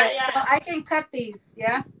 Right, so I can cut these,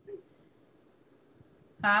 yeah?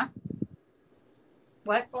 Huh?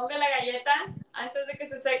 What? Ponga la galleta antes de que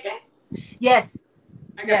se seque. Yes.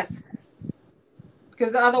 Okay. Yes.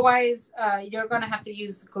 Because otherwise, you're going to have to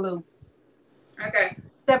use glue. Okay.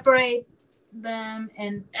 Separate them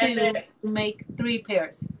in two to make 3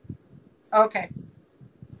 pairs. Okay.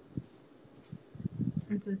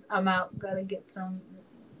 And since I'm out, gotta get some.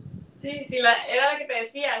 Sí, era lo que te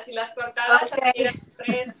decía. Si las cortabas, okay. Eran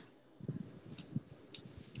 3.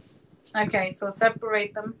 Okay, so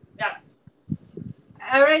separate them. Yeah.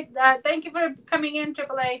 All right. Thank you for coming in,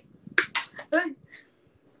 AAA.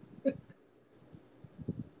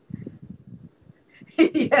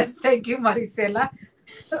 Yes, thank you, Maricela.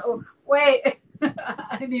 Oh, wait,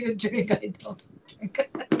 I need a drink. I don't drink.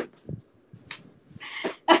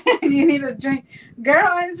 You need a drink.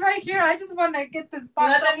 Girl, it's right here. I just want to get this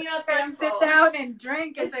box and sit down and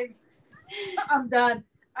drink and say, I'm done.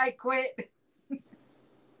 I quit.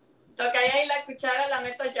 Toca ahí la cuchara, la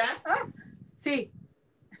meto ya. Oh, sí.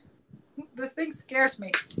 This thing scares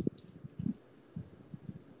me.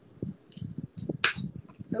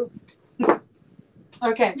 Oh.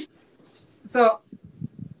 Okay. So,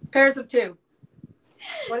 pairs of 2.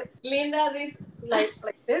 What? Linda, this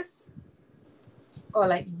like this or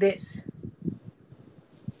like this?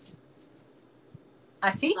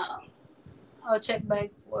 Así? I'll check back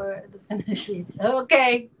for the finish.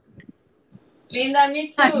 Okay. Linda, me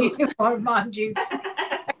too. I need more mom juice.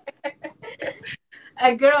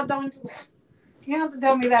 Girl, don't. You don't have to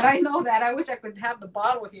tell me that. I know that. I wish I could have the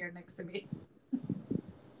bottle here next to me.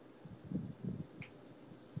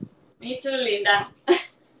 Me too, Linda.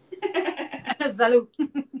 Salud.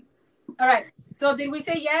 All right. So did we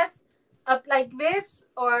say yes? Up like this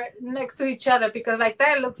or next to each other? Because like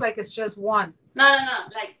that it looks like it's just one. No.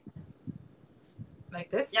 Like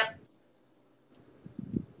this? Yep.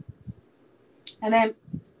 And then,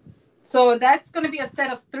 so that's going to be a set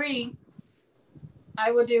of 3.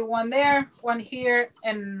 I would do one there, one here,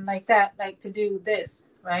 and like that, like to do this,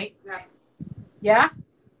 right? Yeah. Yeah?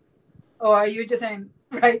 Or are you just saying,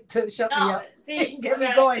 right, to shut me up? Sí, Get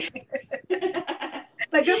me going.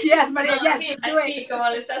 Like just yes, Maria, no, yes, sí, do así, it. como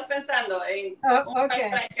le estás pensando, en okay.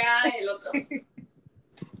 para acá, el otro.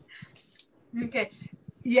 Okay.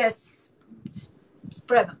 Yes.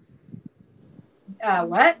 Spread them.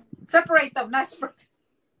 What? Separate them, not spread.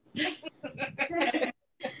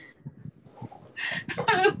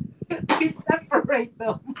 Separate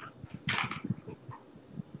them.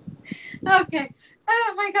 Okay.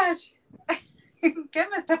 Oh my gosh. ¿Qué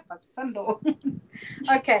me está pasando?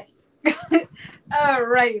 Okay. All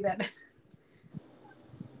right then.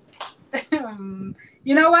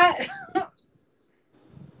 You know what?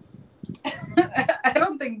 I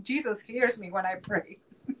don't think Jesus hears me when I pray.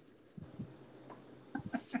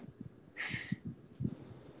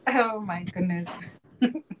 Oh my goodness.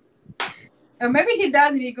 Or maybe he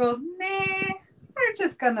does and he goes, nah, we're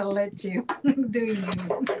just gonna let you do you.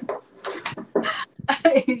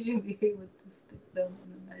 You should be able to stick them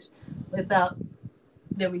in the mesh without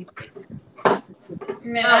the whipping.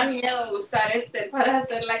 Me da miedo usar para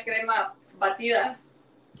hacer la crema batida,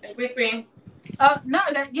 el whipped cream. Oh no,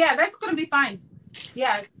 that's gonna be fine.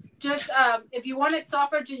 Yeah, just if you want it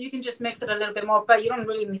softer, you can just mix it a little bit more, but you don't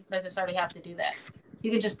really necessarily have to do that.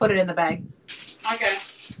 You can just put it in the bag. Okay.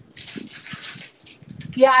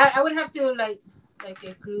 Yeah, I would have to like a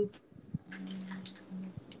group.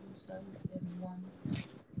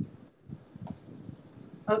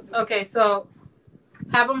 Okay, so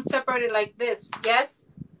have them separated like this. Yes.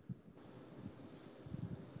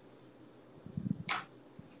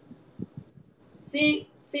 Sí,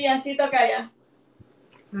 así toca ya.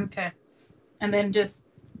 Okay, and then just,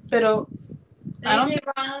 pero I don't think.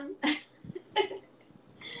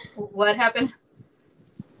 What happened?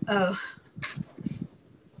 Oh.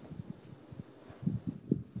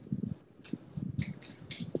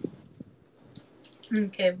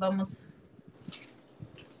 Okay, vamos.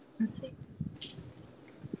 Let's see.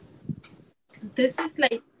 This is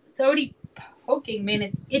like, it's already poking, man.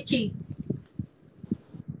 It's itchy.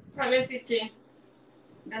 ¿Cuál es itchy?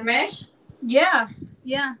 ¿El mesh? Yeah.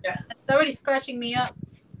 It's already scratching me up.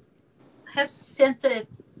 I have sensitive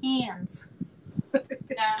hands.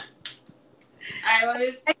 Yeah. I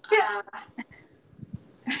always,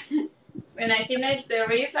 when I finish the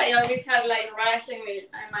wreath, I always have like rash in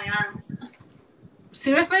my arms.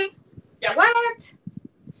 Seriously? Yeah. What?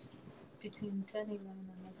 Between 10 and 11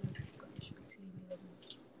 another brush between 11.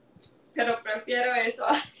 Pero prefiero eso.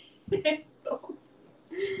 Esto.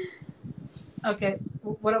 Okay,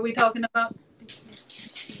 what are we talking about?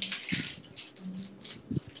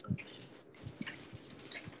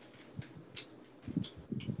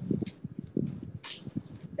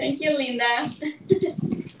 Thank you, Linda.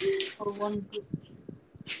 For one group.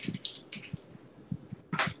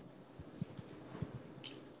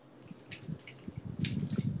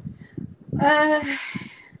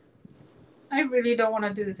 I really don't want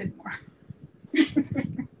to do this anymore.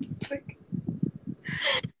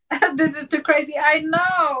 This is too crazy. I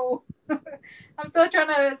know. I'm still trying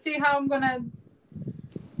to see how I'm gonna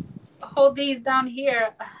hold these down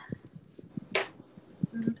here.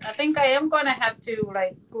 I think I am gonna have to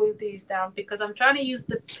like glue these down because I'm trying to use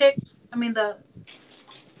the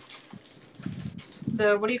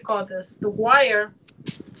what do you call this? The wire,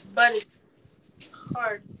 but it's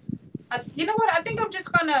hard. You know what? I think I'm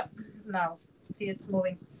just gonna no. See, it's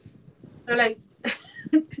moving. They're like,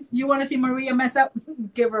 you want to see Maria mess up?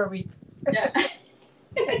 Give her a wreath. Yeah.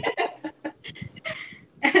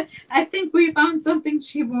 I think we found something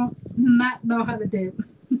she will not know how to do.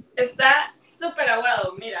 Está súper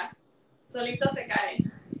aguado, mira. Solito se cae.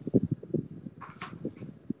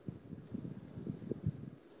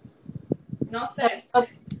 No sé. Let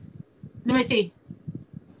me see.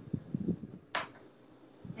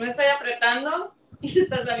 No estoy apretando y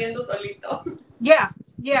está saliendo solito. Yeah.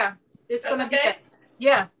 It's That's gonna okay? do that.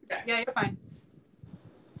 Yeah. Okay. Yeah, you're fine.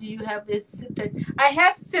 Do you have this zip tie? I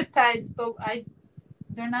have zip ties, but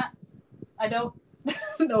they're not. I don't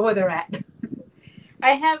know where they're at.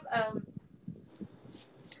 I have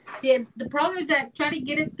see, the problem is that trying to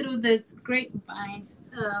get it through this grapevine,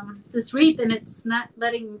 this wreath, and it's not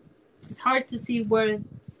letting. It's hard to see where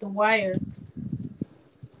the wire,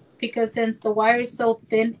 because since the wire is so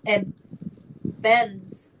thin and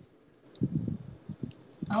bends.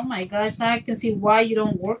 Oh my gosh! Now I can see why you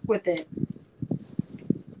don't work with it.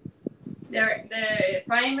 The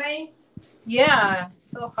primaries? Yeah,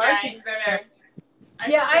 so hard. Yeah, it's better.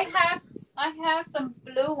 I have some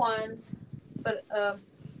blue ones, but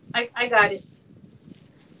I got it.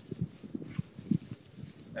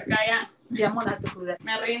 Acá ya. Yeah, I'm gonna have to do that.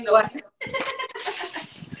 Me rindo. What?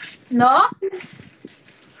 No?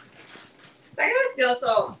 Está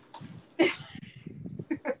gracioso.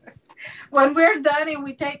 When we're done and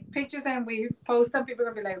we take pictures and we post them, people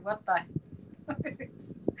are gonna be like, "What the?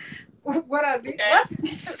 What are these? Okay. What?"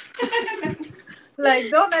 Like,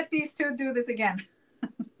 don't let these two do this again.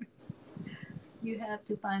 You have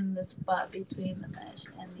to find the spot between the mesh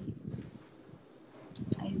and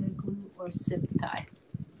the either glue or zip tie.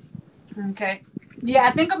 Okay. Yeah,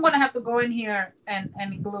 I think I'm gonna have to go in here and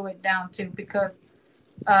glue it down too because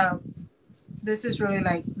this is really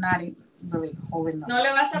like not even really holding up. No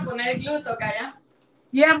le vas a poner glue, toca ya.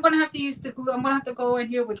 Yeah, I'm gonna have to use the glue. I'm gonna have to go in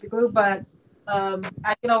here with the glue, but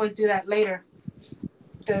I can always do that later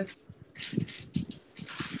because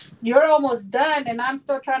you're almost done and I'm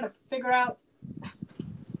still trying to figure out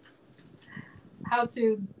how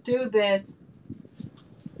to do this.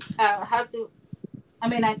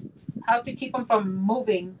 How to keep them from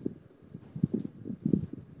moving.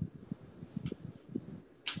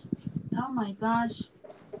 Oh my gosh.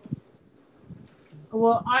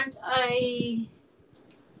 Well, aren't I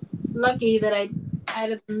lucky that I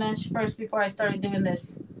added the mesh first before I started doing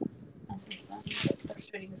this? That's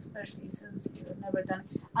frustrating, especially since you've never done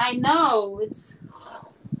it. I know it's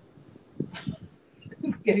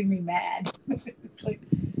it's getting me mad. It's like,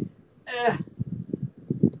 ugh.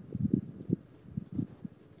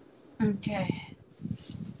 Okay,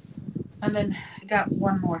 and then I got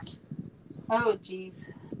one more. Oh,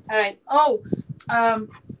 geez. All right. Oh, um,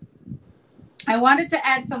 I wanted to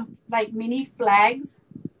add some like mini flags.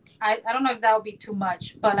 I don't know if that would be too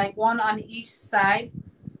much, but like one on each side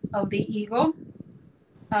of the eagle.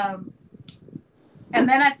 Um, and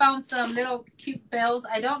then I found some little cute bells.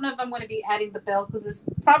 I don't know if I'm going to be adding the bells because it's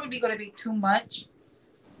probably going to be too much.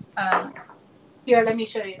 Here, let me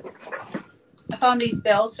show you. I found these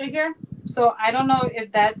bells right here. So I don't know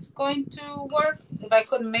if that's going to work. If I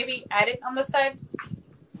could maybe add it on the side.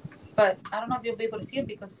 But I don't know if you'll be able to see it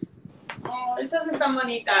because... Oh, estas están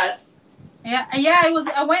bonitas. Yeah,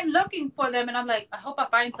 I went looking for them and I'm like, I hope I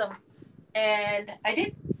find some. And I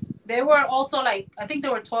did. They were also like, I think they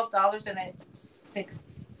were $12 and then $6,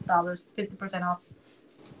 50% off.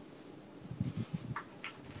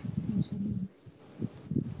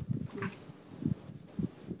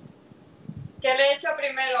 ¿Qué le he hecho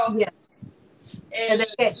primero? Yeah.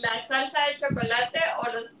 ¿La salsa de chocolate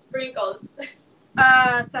o los sprinkles?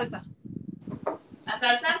 Salsa. ¿La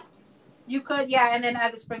salsa? You could, yeah, and then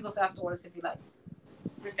add the sprinkles afterwards if you like.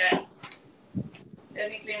 Okay. Let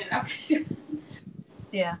me clean it up.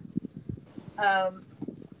 Yeah.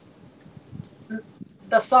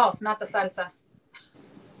 The sauce, not the salsa.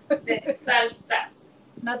 The salsa.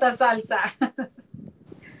 Not the salsa.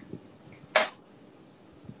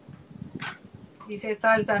 Dice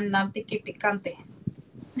salsa no piqui picante.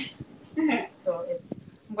 So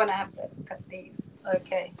I'm gonna have to cut these.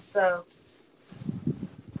 Okay, so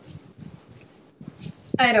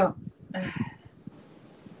I don't.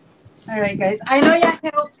 All right, guys. I know y'all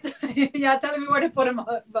helped. Y'all telling me where to put them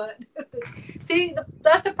up, but see,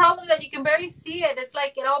 that's the problem that you can barely see it. It's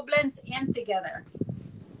like it all blends in together.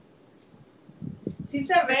 Sí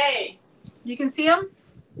se ve. You can see them?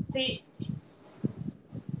 Sí.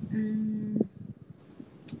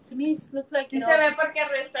 To me, it looks like sí se ve porque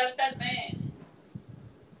resalta el mesh.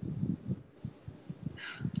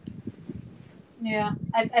 Yeah,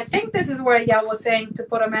 I think this is where y'all was saying to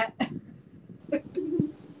put them at.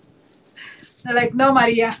 They're like, no,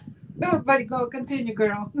 Maria. But go, continue,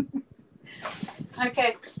 girl.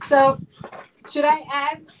 Okay, so should I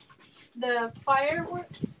add the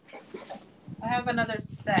fireworks? I have another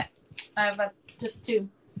set. I have just two.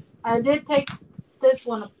 I did take this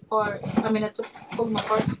one apart. I mean, I pulled them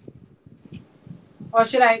apart. Or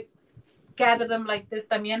should I gather them like this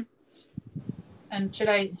también? And should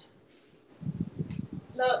I...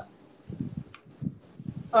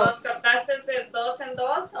 ¿Los cortaste de 2 en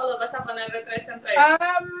 2 o los vas a poner de 3 en 3?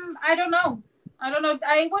 I don't know.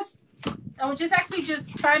 I was just actually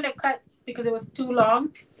just trying to cut because it was too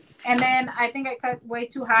long, and then I think I cut way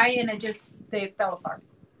too high, and they fell apart.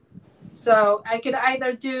 So I could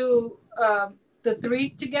either do the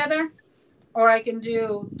 3 together, or I can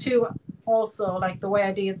do 2 also, like the way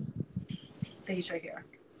I did these right here.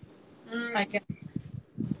 I can.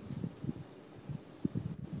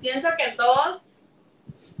 Pienso que 2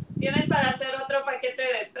 tienes para hacer otro paquete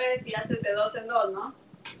de 3 y haces de 2 en 2, ¿no?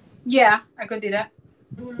 Yeah, I could do that.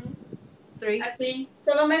 3. Así.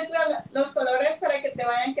 Solo mezcla los colores para que te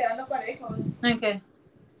vayan quedando parejos. Okay.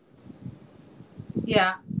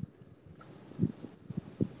 Yeah.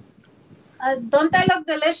 Don't they look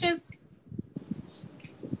delicious?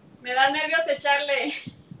 Me da nervios echarle.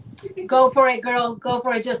 Go for it, girl. Go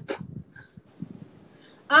for it. Just.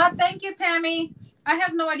 Thank you, Tammy. I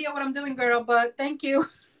have no idea what I'm doing, girl, but thank you.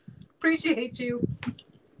 Appreciate you.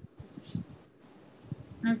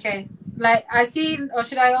 Okay. Like I see, or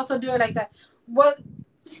should I also do it like that? What?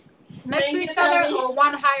 Next to each other, or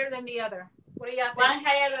one higher than the other? What do y'all think? One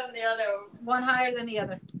higher than the other. One higher than the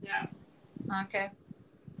other. Yeah. Okay.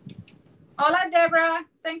 Hola, Deborah.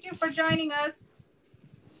 Thank you for joining us.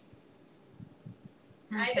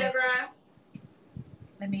 Hi, Deborah.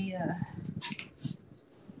 Let me.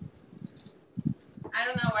 I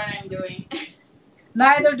don't know what I'm doing.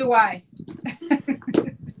 Neither do I.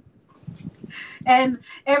 And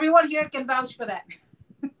everyone here can vouch for that.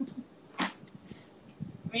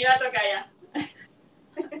 Mira, tocaya.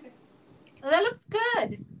 Oh, that looks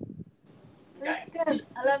good. Looks good.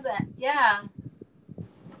 I love that. Yeah.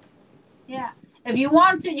 Yeah. If you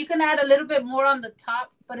want to, you can add a little bit more on the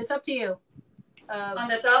top, but it's up to you. On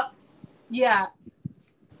the top? Yeah.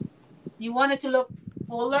 You want it to look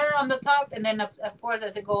fuller on the top, and then of course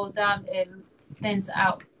as it goes down, it thins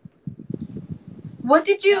out. How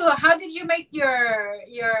did you make your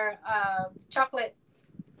chocolate?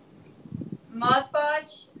 Mod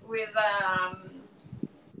Podge with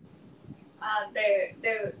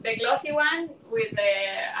the glossy one with the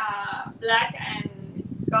black and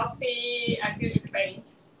coffee acrylic paint.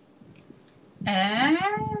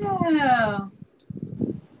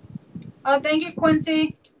 Oh, thank you,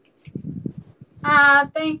 Quincy.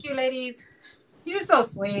 Thank you, ladies. You're so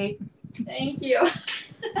sweet. Thank you.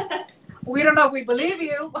 We don't know if we believe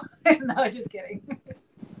you. No, just kidding.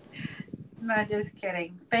 No, just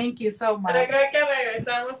kidding. Thank you so much. Pero creo que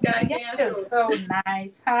regresamos cada quien a You're su... so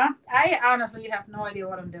nice, huh? I honestly have no idea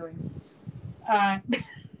what I'm doing. I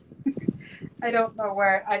don't know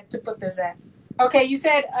where to put this at. Okay, you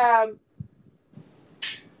said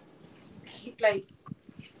like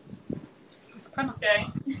it's kind of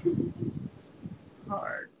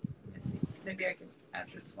hard. Let me see. Maybe I can add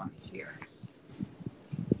this one here.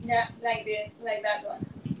 Yeah, like that one.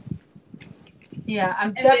 Yeah,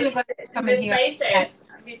 I'm definitely going to come in here. The spaces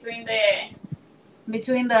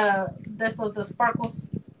between the sparkles.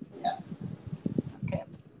 Yeah. Okay.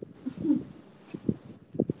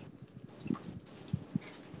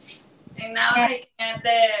 And now I can add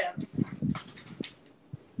the...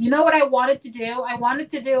 You know what I wanted to do? I wanted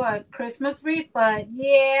to do a Christmas wreath, but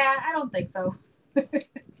yeah, I don't think so.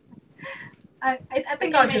 I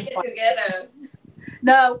think I'll just make it together.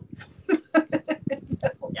 No.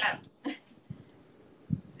 Yeah.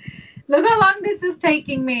 Look how long this is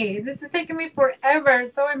taking me. This is taking me forever.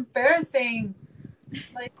 It's so embarrassing.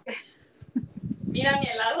 Like. Mira mi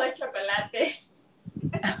helado de chocolate.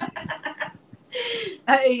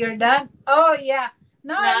 You're done? Oh, yeah.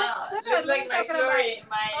 No, it looks like my flurry.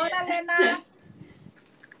 Hola, Lena.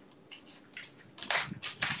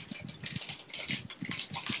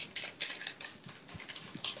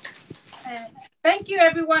 Thank you,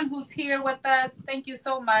 everyone who's here with us. Thank you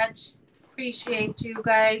so much. Appreciate you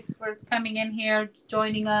guys for coming in here,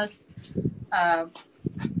 joining us.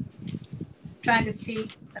 Trying to see.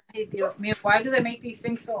 Hey, Dios mío, why do they make these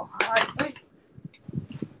things so hard?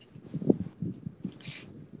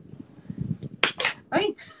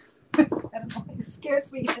 Ay. I don't know. It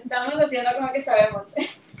scares me. Estamos haciendo como que sabemos.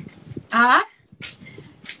 Ah.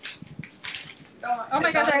 Oh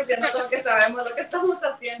my God! Haciendo como que sabemos lo que estamos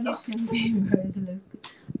haciendo.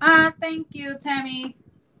 Thank you, Tammy.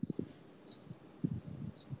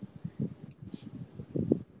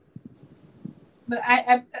 But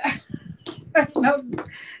I know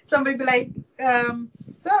somebody be like,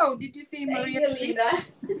 so did you see Maria? Thank you, Linda.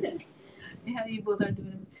 Yeah, you both are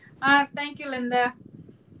doing it. Thank you, Linda.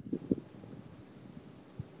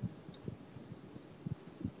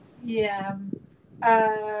 Yeah.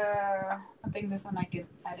 I think this one I can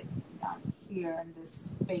add it down here in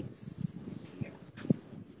this space here.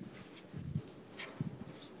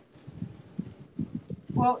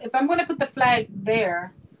 Well, if I'm going to put the flag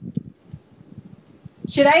there,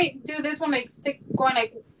 should I do this one like going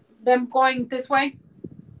like them going this way?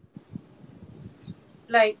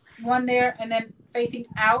 Like one there and then facing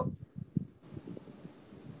out?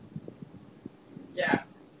 Yeah.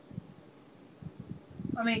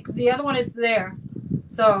 I mean, because the other one is there.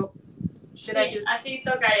 So, should I just... Así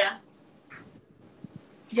toca ya.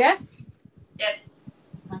 Yes? Yes.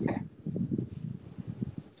 Okay.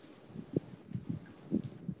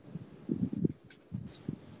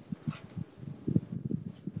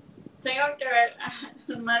 Tengo que ver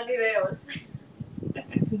más videos.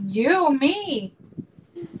 You, me.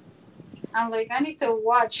 I'm like, I need to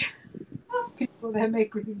watch people that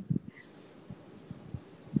make reviews.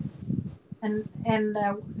 And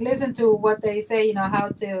listen to what they say, you know, how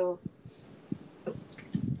to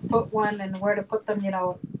put one and where to put them, you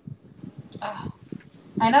know.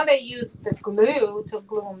 I know they use the glue to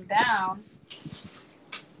glue them down.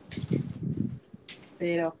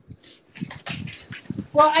 Pero.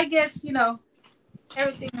 Well, I guess, you know,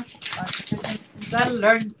 everything is fun. You gotta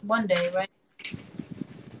learn one day, right?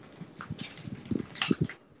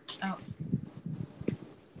 Oh.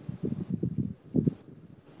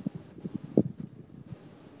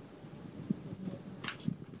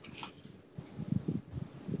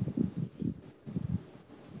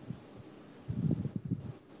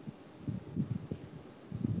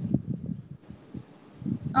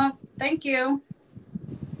 Oh, thank you.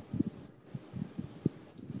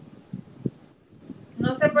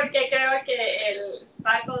 No sé por qué creo que el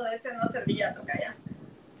spackle ese no servía, toca ya.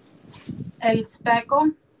 El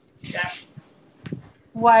spackle? Yeah.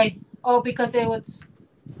 Why? Oh, because it was...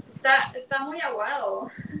 Está muy aguado.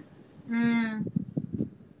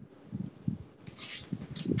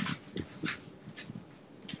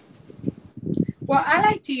 Well, I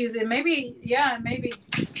like to use it. Maybe, yeah, maybe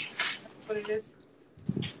that's what it is.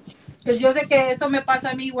 Because yo sé que eso me pasa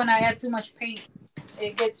a mí when I add too much paint.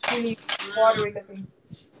 It gets really watery looking.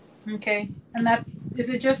 Okay, and that is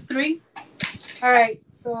it. Just 3. All right.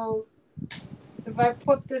 So if I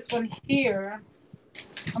put this one here,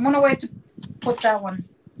 I'm gonna wait to put that one.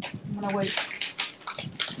 I'm gonna wait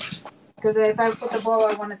because if I put the bow,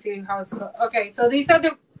 I want to see how it's going. Okay, so these are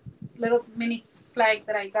the little mini flags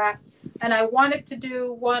that I got, and I wanted to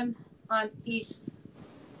do one on each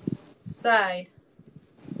side,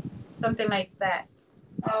 something like that.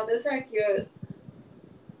 Oh, those are cute.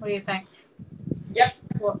 What do you think? Yep.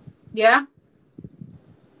 Well, yeah.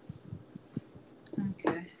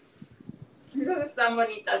 Okay. Esas están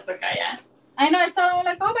bonitas, Tocaya. I know. I saw them. I'm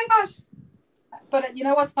like, oh my gosh. But you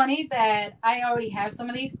know what's funny? That I already have some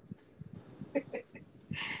of these,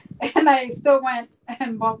 and I still went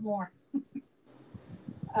and bought more.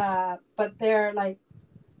 But they're like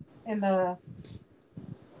in my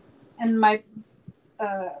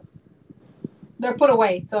they're put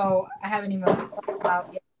away, so I haven't even thought about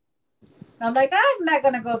yet. And I'm like, I'm not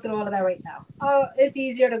gonna go through all of that right now. Oh, it's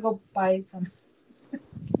easier to go buy some.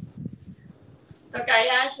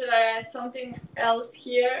 Tocaya, should I add something else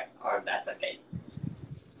here, or that's okay?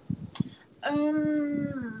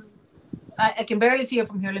 I can barely see it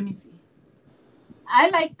from here. Let me see. I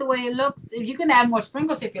like the way it looks. If you can add more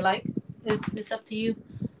sprinkles if you like, it's up to you.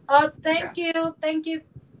 Oh, thank you.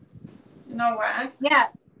 You know what? Yeah,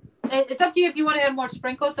 it's up to you if you want to add more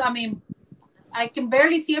sprinkles. I mean, I can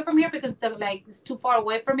barely see it from here because it's too far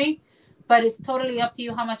away from me. But it's totally up to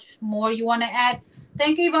you how much more you want to add.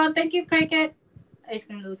 Thank you, Yvonne. Thank you, Cricket. Ice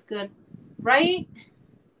cream looks good, right?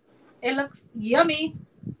 It looks yummy.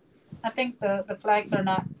 I think the flags are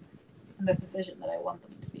not in the position that I want them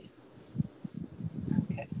to be.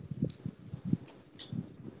 Okay.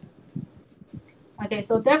 Okay,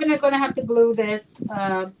 so definitely going to have to glue this.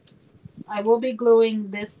 I will be gluing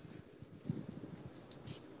this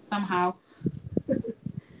somehow.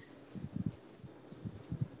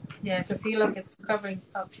 Yeah, because see, look, it's covering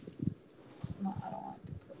up. No, I don't want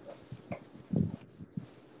to put that.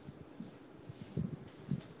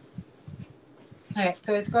 Okay,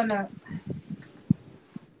 so it's going to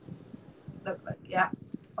look like, yeah.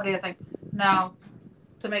 What do you think? Now,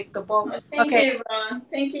 to make the bow. Thank you, Ron.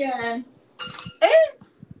 Thank you, Anne.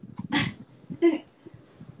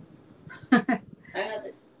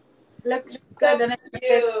 Looks So good. And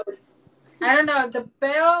cute. I don't know. The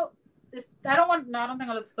bell is. I don't think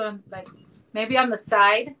it looks good. Like maybe on the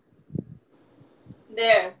side.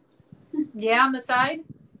 There. Yeah, on the side.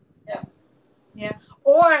 Yeah. Yeah.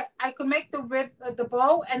 Or I could make the the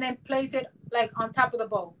bow, and then place it like on top of the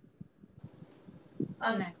bow.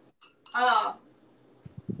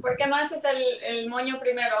 ¿Por qué no haces el moño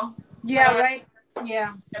primero? Yeah. Right.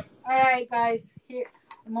 Yeah. Yep. All right, guys. Here,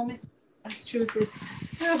 a moment. Let's choose this.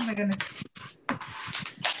 Oh my goodness.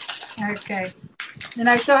 Okay. And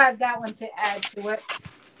I still have that one to add to it.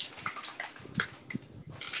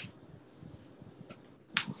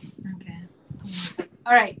 Okay.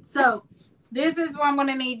 All right. So this is where I'm going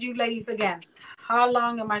to need you ladies again. How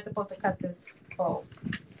long am I supposed to cut this bow?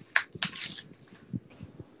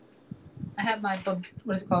 I have my,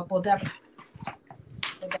 what is it called? Bodabra.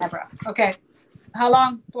 Okay. How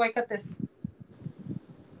long do I cut this?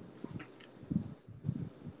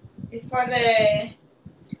 It's for the...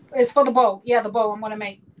 It's for the bow. Yeah, the bow I'm going to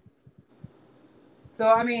make. So,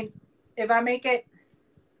 I mean, if I make it...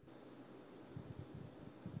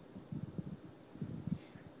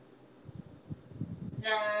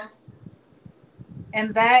 Yeah.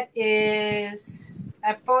 And that is...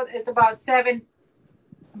 It's about 7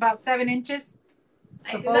 inches.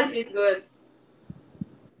 I think that is good.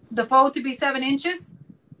 The fold to be 7 inches?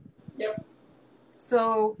 Yep.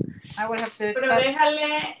 So, I would have to... Pero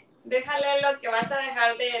déjale lo que vas a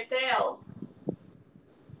dejar de tail.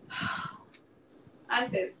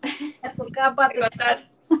 Antes. I forgot about the...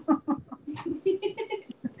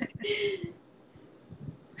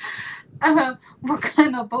 What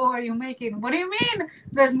kind of bow are you making? What do you mean?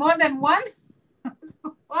 There's more than one?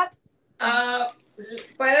 What?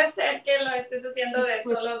 Puede ser que lo estés haciendo de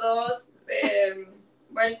solo 2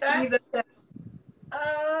 vueltas.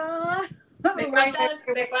 ¿De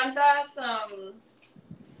cuántas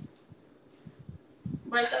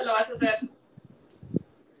vueltas lo vas a hacer?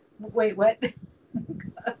 Wait, what?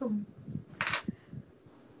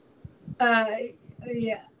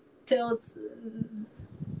 Yeah, tails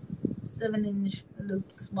 7-inch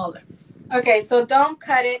loop smaller. Okay, so don't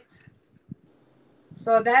cut it.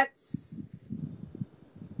 So that's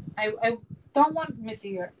don't want me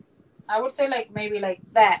see here. I would say like maybe like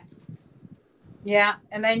that. Yeah,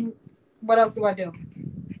 and then what else do I do?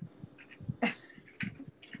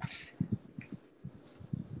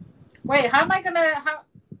 Wait, how am I gonna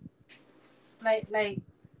like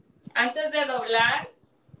Antes de doblar,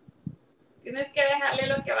 tienes que dejarle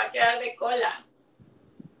lo que va a quedar de cola.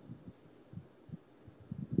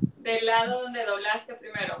 Del lado donde doblaste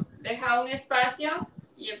primero. Deja un espacio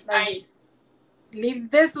y ahí. Leave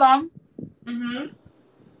this long. Mm-hmm.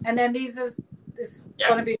 And then this is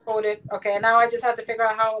gonna be folded. Okay, now I just have to figure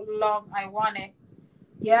out how long I want it.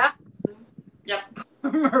 Yeah? Yep.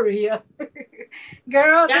 Maria.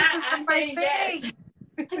 Girl, yeah, this isn't my thing.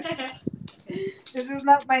 Yes. This is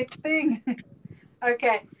not my thing.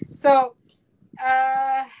 Okay, so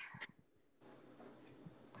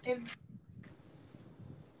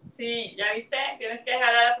sí, ya viste, tienes que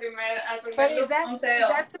dejar al primer but is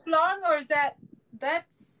that too long, or is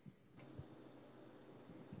that's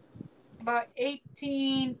about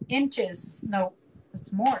 18 inches? No,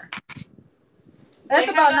 it's more. That's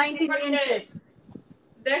about 19 inches.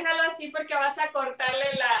 Déjalo así porque vas a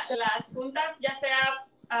cortarle las puntas, ya sea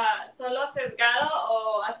solo sesgado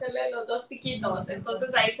o hacerle los dos piquitos.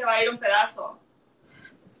 Entonces ahí se va a ir un pedazo.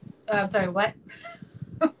 I'm sorry, what?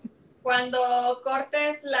 Cuando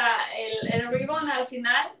cortes el ribbon al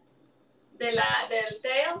final del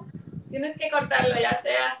tail, tienes que cortarlo ya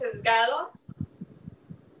sea sesgado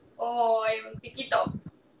o en piquito.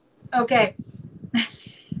 Okay.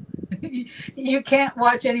 You can't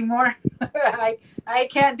watch anymore. I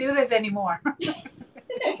can't do this anymore.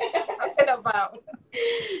 Talking about.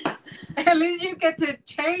 At least you get to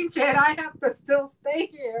change it. I have to still stay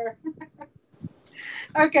here.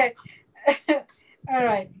 Okay. All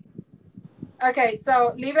right. Okay,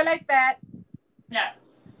 so leave it like that. Yeah.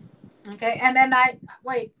 Okay, and then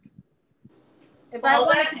wait. If I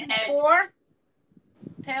want to do 4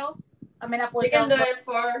 tails, I mean not 4 tails. You can do it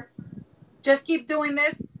for. Just keep doing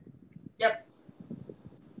this. Yep.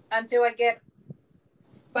 Until I get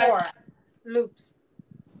 4 loops.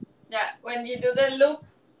 Yeah, when you do the loop.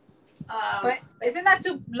 But isn't that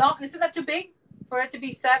too long? Isn't that too big for it to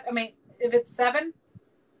be 7? I mean, if it's 7.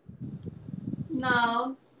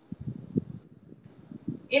 No.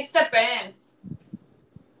 It depends.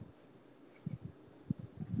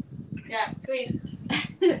 Yeah, twist.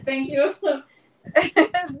 Thank you.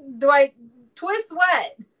 Do I twist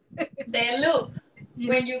what? The loop.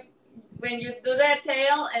 When you do the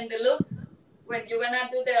tail and the loop, when you're gonna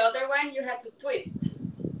do the other one, you have to twist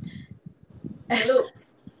the loop.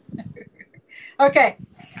 Okay,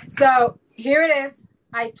 so here it is.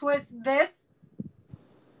 I twist this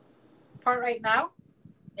part right now.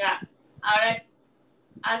 Yeah. Ahora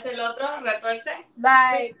haz el otro, retuerce.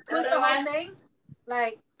 Like twist the whole thing.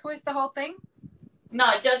 Like twist the whole thing.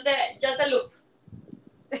 No, just the loop.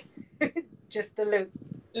 Just the loop.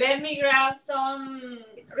 Let me grab some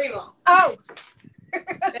ribbon. Oh.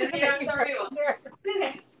 Let me grab some ribbon.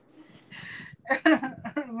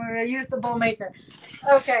 We're gonna use the bowl maker.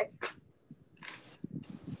 Okay.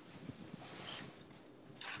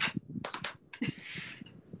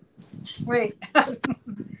 Wait. Hold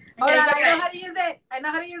on, I know how to use it. I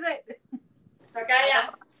know how to use it. Okay, yeah.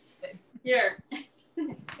 Here.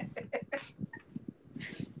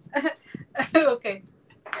 Okay.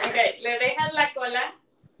 Okay, le dejas la cola.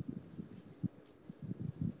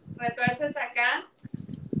 Retuerces acá.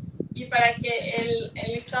 Y para que el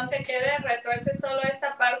listón te quede, retuerces solo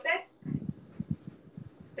esta parte.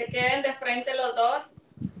 Te queden de frente los dos.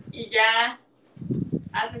 Y ya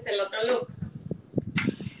haces el otro loop.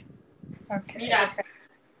 Okay. Mira.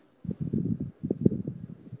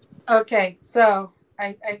 Okay, so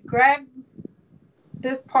I grab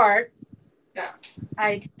this part. Yeah.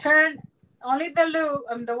 I turn only the loop,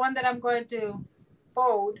 the one that I'm going to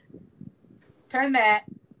fold. Turn that.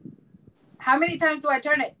 How many times do I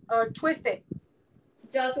turn it or twist it?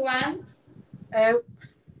 Just one. Hold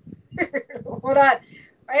on.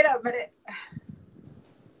 Wait a minute.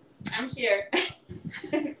 I'm here.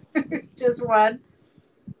 Just one.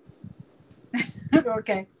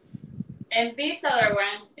 Okay. And this other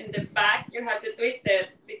one in the back, you have to twist it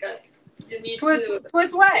because you need twist to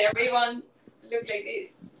what? Everyone look like this.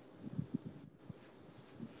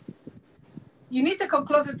 You need to come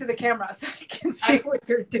closer to the camera so I can see what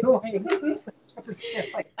you're doing.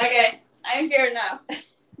 Okay, I'm here now.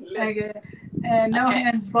 Okay. And no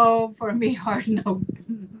hands bow for me hard no.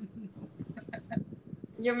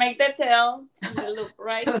 You make the tail and the loop,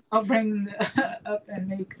 right? So I'll bring up and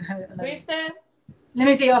make twist it. Let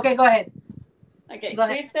me see. Okay, go ahead. Okay, go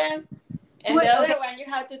twist it. And the other one you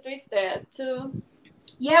have to twist it too.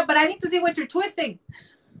 Yeah, but I need to see what you're twisting.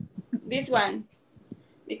 this one,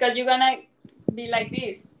 because you're gonna be like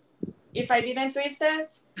this. If I didn't twist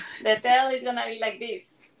it, the tail is gonna be like this.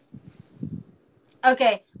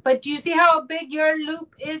 Okay, but do you see how big your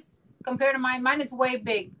loop is compared to mine? Mine is way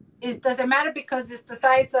big. Does it matter because it's the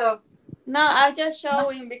size of? No, I'm just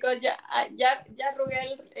showing because ya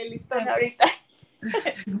arrugué el listón ahorita.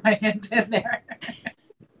 My hands in there.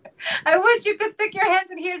 I wish you could stick your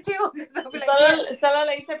hands in here too. Solo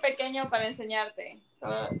le hice pequeño para enseñarte.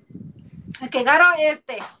 Ok, agarro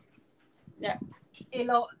este. Ya. Y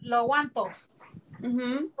lo aguanto.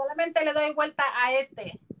 Solamente le doy vuelta a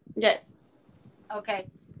este. Yes. Ok.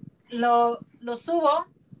 Lo subo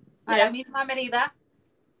a la misma medida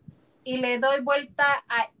y le doy vuelta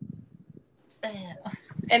a...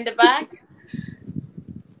 In the back,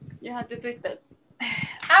 you have to twist it.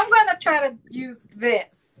 I'm going to try to use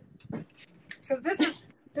this. Because this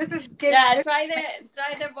is getting... Yeah, try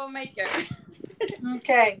the bow maker.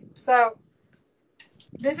 Okay, so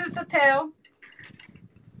this is the tail.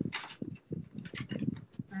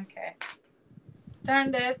 Okay.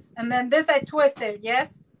 Turn this, and then this I twist it,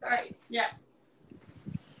 yes? Sorry, yeah.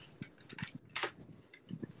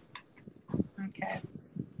 Okay.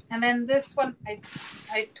 And then this one,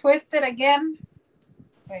 I twist it again.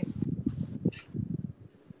 Wait.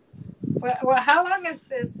 Well, how long is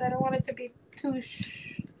this? I don't want it to be too...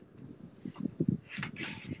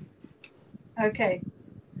 Okay.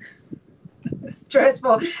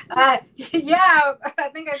 Stressful. Yeah, I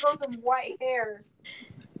think I got some white hairs.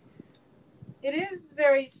 It is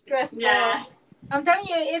very stressful. Yeah. I'm telling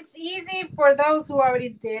you, it's easy for those who already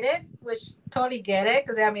did it, which totally get it,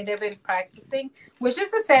 because, I mean, they've been practicing, which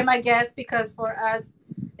is the same, I guess, because for us,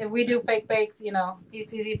 if we do fake bakes, you know,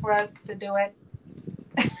 it's easy for us to do it.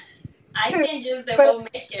 I can use the bow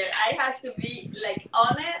maker. I have to be, like,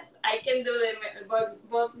 honest. I can do the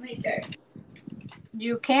bow maker.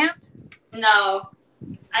 You can't? No.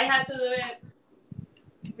 I have to do it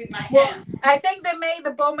with my hands. I think they made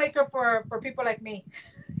the bow maker for people like me.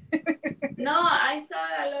 No, I saw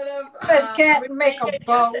a lot of... that can't make a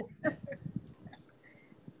bow.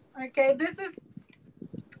 Okay, this is...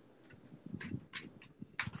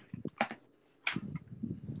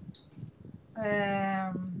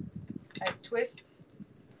 I twist.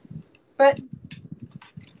 But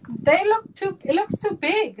it looks too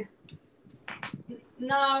big.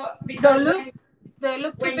 No, because they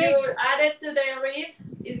look too when big. you add it to the wreath,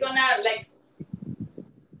 it's gonna like...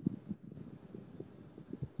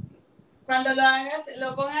 Cuando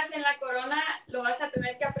lo pongas en la corona, lo vas a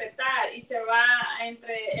tener que apretar y se va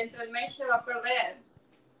entre el mesh se va a perder.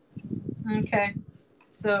 Okay,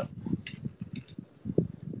 so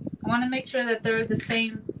I want to make sure that they're the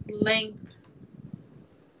same length.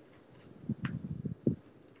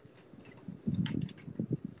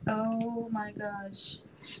 Oh my gosh.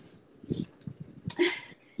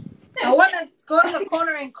 I want to go to the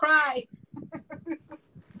corner and cry.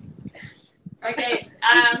 Okay,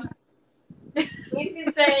 Missy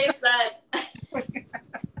says that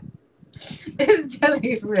it's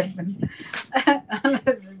jelly ribbon.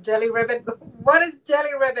 It's jelly ribbon. What is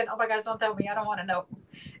jelly ribbon? Oh my gosh, don't tell me. I don't want to know.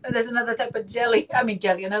 There's another type of jelly. I mean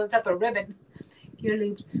jelly, another type of ribbon. Your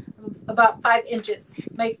loops. About 5 inches.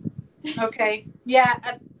 Okay.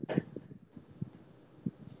 Yeah.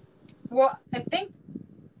 Well, I think,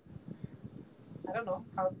 I don't know.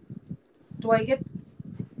 How do I get...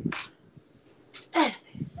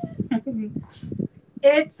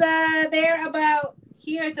 It's there about,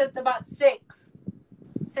 here it says about 6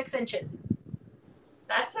 inches.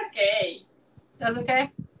 that's okay. That's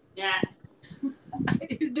okay? Yeah.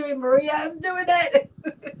 You're doing Maria, I'm doing it.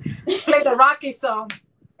 Play the Rocky song.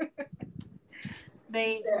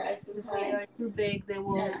 They are too big. They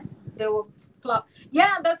will flop.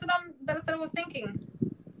 Yeah, that's what I was thinking.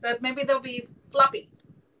 That maybe they'll be floppy.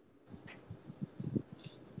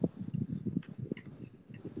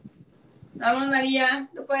 Vamos, María,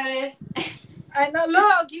 tú puedes. I know.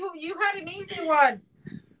 Look, you had an easy one.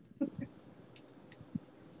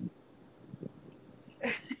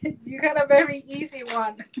 You got a very easy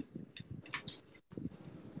one.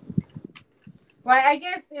 Well, I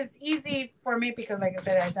guess it's easy for me because, like I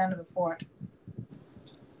said, I've done it before.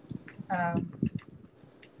 And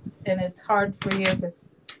it's hard for you because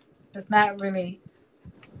it's not really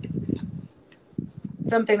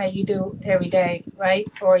something that you do every day, right?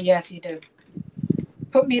 Or yes, you do.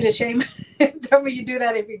 Put me to shame. Tell me you do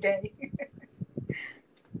that every day.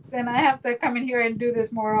 Then I have to come in here and do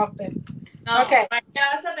this more often. No, okay. Ya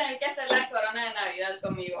vas a tener que hacer la corona de Navidad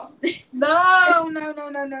conmigo. No.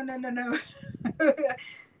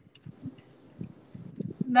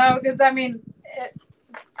 No, because I mean,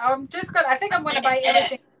 I think I'm gonna buy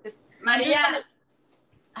everything. María,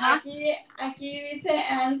 aquí dice,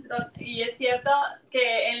 y es cierto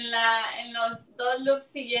que en los dos loops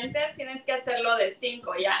siguientes tienes que hacerlo de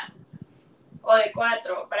 5 ya, o de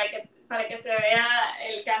 4, para que se vea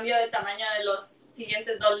el cambio de tamaño de los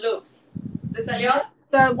siguientes dos loops. ¿Te salió?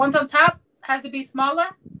 The ones on top has to be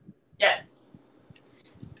smaller? Yes.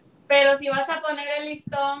 Pero si vas a poner el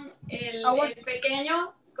listón, el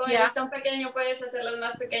pequeño, con el listón pequeño puedes hacerlos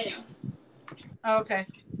más pequeños. Okay.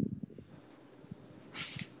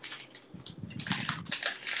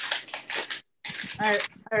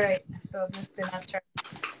 All right. So this did not turn.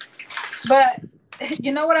 But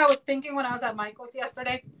you know what I was thinking when I was at Michael's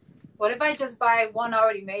yesterday? What if I just buy one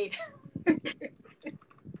already made?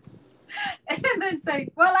 And then say,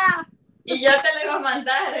 voila! Y yo te lo iba a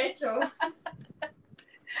mandar, hecho.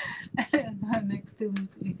 Next to me,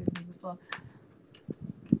 to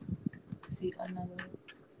see another.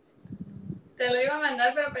 Te lo iba a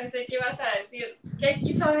mandar, pero pensé que ibas a decir, ¿qué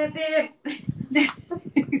quiso decir?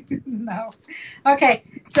 No. Okay,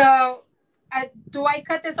 so do I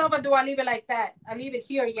cut this off or do I leave it like that? I leave it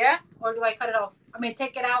here, yeah? Or do I cut it off? I mean,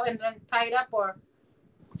 take it out and then tie it up, or?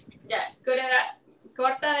 Ya,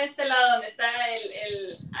 corta de este lado donde está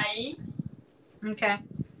el ahí. Okay.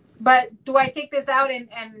 But do I take this out and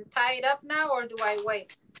tie it up now, or do I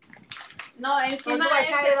wait? No, encima or do I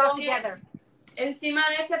tie it all together? Encima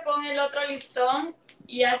de ese pon el otro listón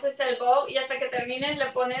y haces el bow y hasta que termines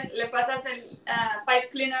le pasas el pipe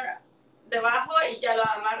cleaner debajo y ya lo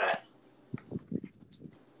amarras.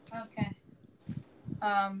 Okay.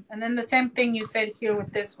 And then the same thing you said here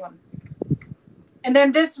with this one. And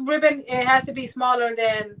then this ribbon, it has to be smaller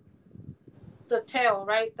than the tail,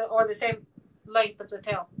 right? Or the same length of the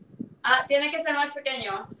tail. Tiene que ser más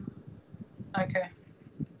pequeño. Okay.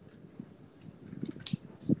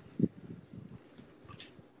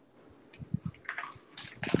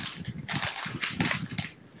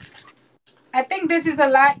 I think this is a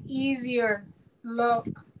lot easier. Look.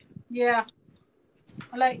 Yeah.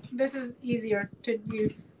 Like, this is easier to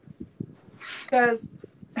use. Because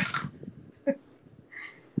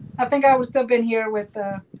I think I would still been here with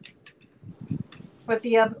the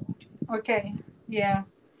other. Okay. Yeah.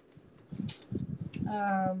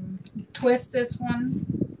 Twist this one.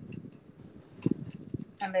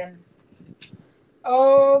 And then,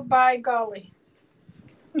 oh, by golly.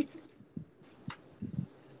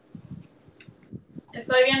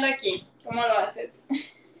 Estoy viendo aquí cómo lo haces.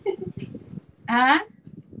 ¿Ah?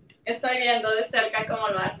 Estoy viendo de cerca cómo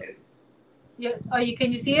lo haces.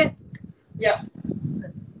 Can you see it? Yeah.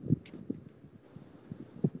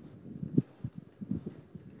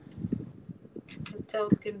 The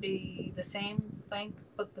tails can be the same length,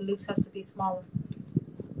 but the loops has to be smaller.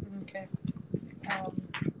 Okay.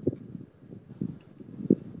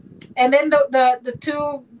 And then the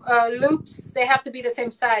two loops, they have to be the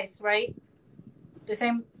same size, right? The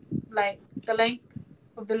same, like the length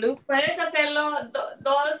of the loop. Puedes hacerlo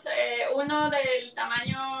dos, uno del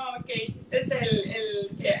tamaño que hiciste el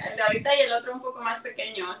de ahorita y el otro un poco más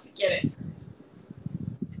pequeño, si quieres.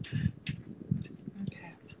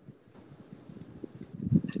 Okay.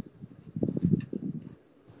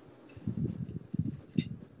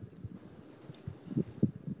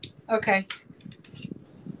 Okay.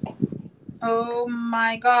 Oh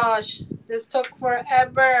my gosh, this took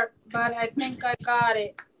forever, but I think I got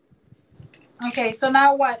it. Okay, so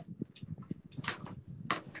now what?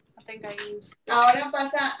 I think I used. Ahora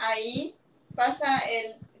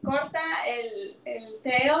corta el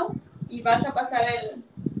tail y vas a pasar el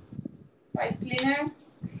pipe cleaner.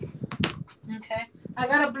 Okay, I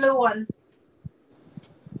got a blue one.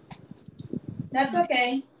 That's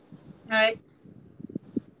okay. All right.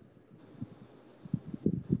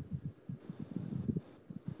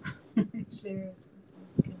 It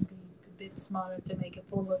can be a bit smaller to make it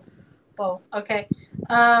fuller. Oh, okay.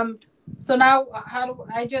 So now how do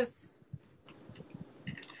I just?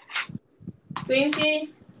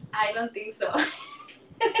 Quincy, I don't think so.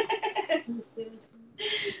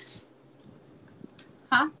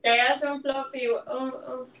 Huh? Que hagas un floppy,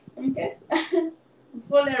 un ¿qué es?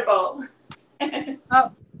 Fuller bow.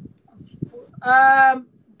 Oh.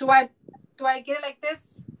 Do I get it like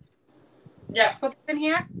this? Yeah. Put it in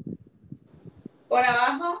here. Por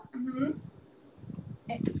abajo.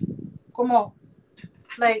 Como,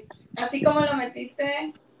 like. Así como lo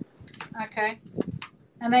metiste. Okay.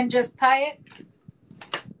 And then just tie it.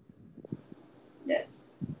 Yes.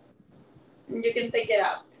 And you can take it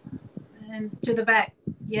out. And to the back.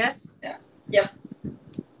 Yes? Yeah. Yep.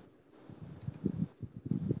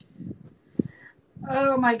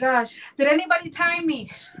 Oh my gosh. Did anybody time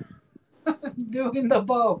me doing the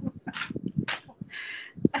bow?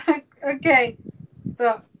 Okay.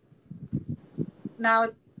 So now,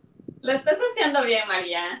 Lo estás haciendo bien,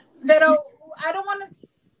 María. pero I don't want to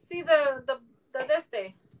see the this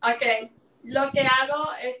day. Ok. Lo que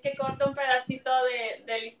hago es que corto un pedacito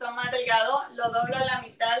de listón más delgado, lo doblo a la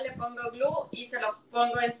mitad, le pongo glue y se lo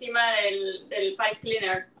pongo encima del pipe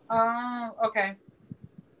cleaner. Oh, okay.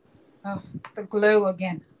 Oh, the glue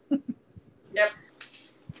again. Yep.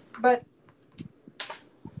 But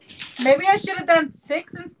maybe I should have done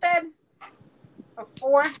 6 instead of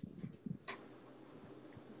 4.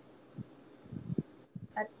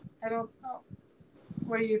 I don't know.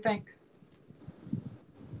 What do you think?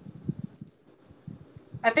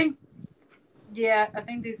 I think, yeah, I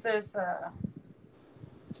think this is.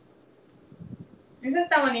 Eso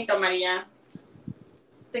está bonito, María.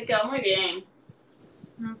 Te quedó muy bien.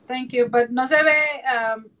 Thank you, but no se ve.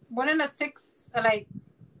 Wouldn't a 6 like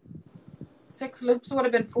 6 loops would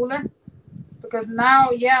have been fuller? Because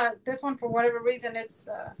now, yeah, this one for whatever reason it's.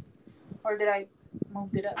 Or did I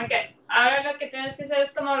move it up? Ok, ahora lo que tienes que hacer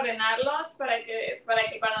es como ordenarlos para que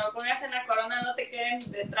cuando lo pongas en la corona no te queden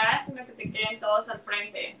detrás, sino que te queden todos al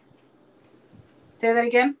frente. Say that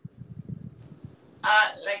again.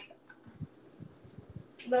 Like,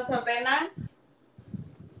 los ordenas,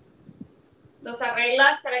 los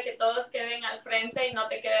arreglas para que todos queden al frente y no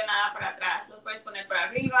te quede nada para atrás. Los puedes poner por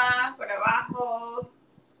arriba, por abajo,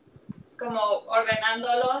 como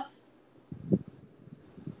ordenándolos.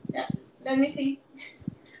 Yeah, let me see.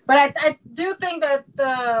 But I do think that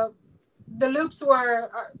the loops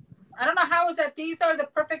were. I don't know how is that these are the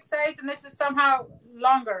perfect size and this is somehow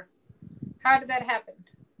longer. How did that happen?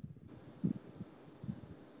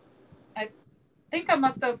 I think I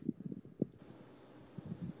must have.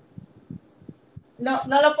 No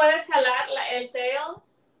lo puedes jalar el tail.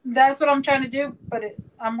 That's what I'm trying to do, but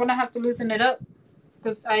I'm gonna have to loosen it up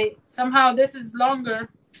because somehow this is longer.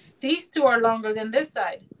 These 2 are longer than this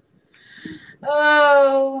side.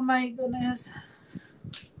 Oh my goodness.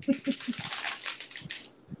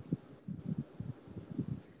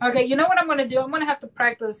 Okay, you know what I'm gonna do? I'm gonna have to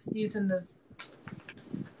practice using this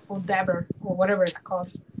dabber or whatever it's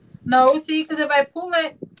called. No, see, because if I pull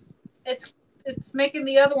it, it's making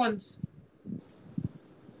the other ones.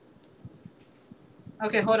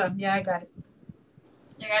 Okay, hold on. Yeah, I got it.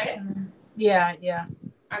 You got it? Yeah.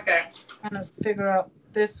 Okay. I'm gonna figure out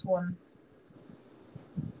this one.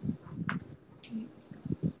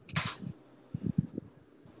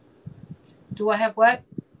 Do I have what?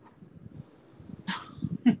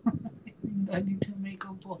 I need to make a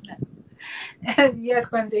bow now. Yes,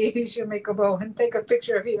 Quincy, you should make a bow and take a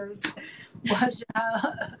picture of yours. Watch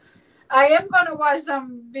out. I am gonna watch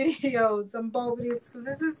some videos, some bow videos, because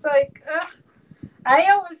this is like,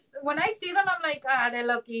 I always, when I see them, I'm like, they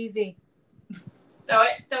look easy. Te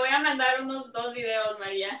voy a mandar unos 2 videos,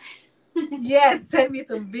 María. Yes, send me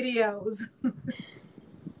some videos.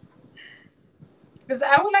 Because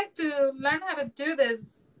I would like to learn how to do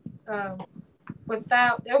this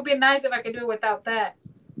without, it would be nice if I could do it without that.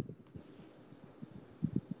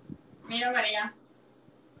 Mira, María.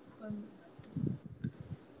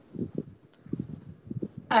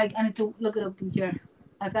 I need to look it up here.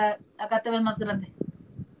 Acá te ves más grande.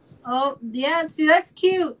 Oh, yeah, see, that's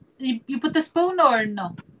cute. You put the spoon or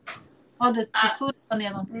no? Oh, the spoon on the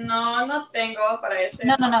other one. No tengo para ese.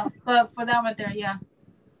 No. But for that one there, yeah.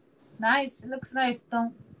 Nice. It looks nice.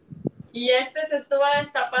 Don't. Y este se estuvo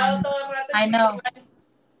destapado todo el rato. I know.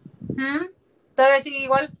 Todavía sigue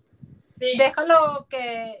igual. Sí. Déjalo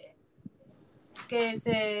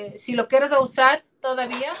si lo quieres usar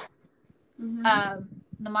todavía,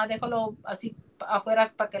 nomás déjalo así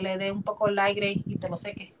afuera para que le dé un poco el aire y te lo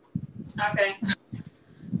seque. Okay.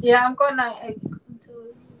 Yeah, I'm gonna.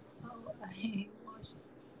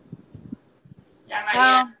 Yeah,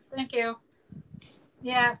 María. Thank you.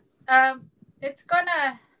 Yeah. I'm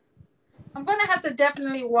gonna have to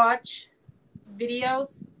definitely watch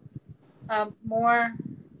videos more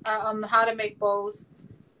on how to make bows.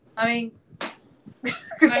 I mean,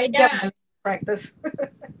 María. Practice.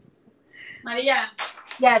 María.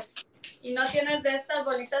 Yes. ¿Y no tienes de estas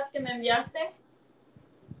bolitas que me enviaste?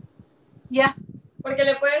 Yeah. Porque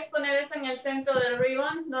le puedes poner eso en el centro del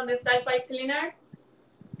ribbon, donde está el pipe cleaner.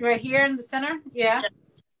 Right here in the center? Yeah.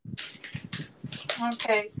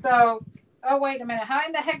 Okay, so, oh, wait a minute. How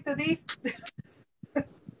in the heck do these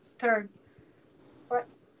turn? What?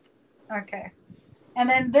 Okay. And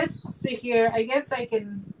then this here, I guess I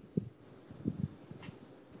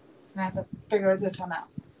have to figure this one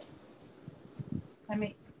out. Let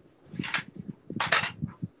me.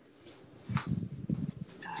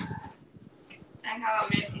 I have a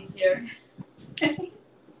mess in here.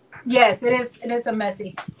 Yes, it is. It is a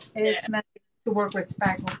messy. It is messy to work with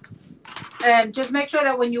spackle. And just make sure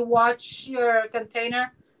that when you wash your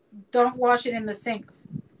container, don't wash it in the sink.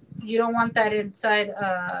 You don't want that inside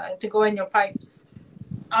to go in your pipes.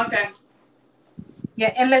 Okay.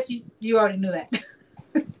 Yeah, unless you already knew that.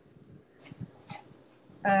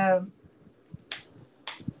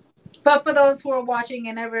 But for those who are watching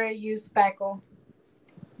and never use spackle,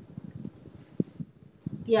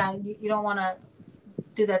 yeah, you don't want to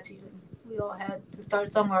do that to you. We all had to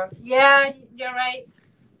start somewhere. Yeah, you're right.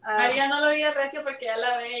 María, no lo digas recio porque ya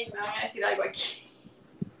la ve y me van a decir algo aquí.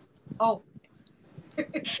 Oh.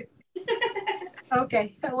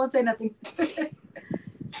 Okay, I won't say nothing.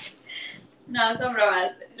 No, son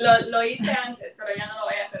bromas. Lo hice antes, pero ya no lo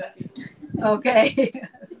voy a hacer así. Okay.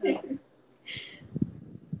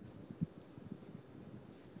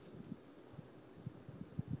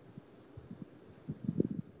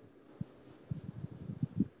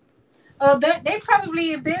 Oh, they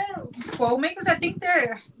probably, if they're quote makers, I think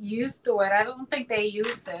they're used to it. I don't think they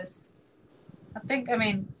use this. I think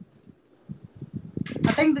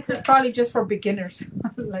this is probably just for beginners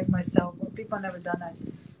like myself, or people never done that.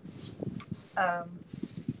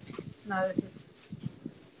 No, this is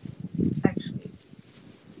actually,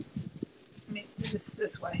 let me do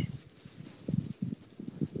this way.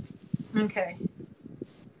 Okay,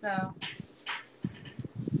 so,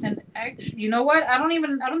 and actually, you know what? I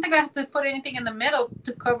don't think I have to put anything in the middle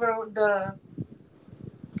to cover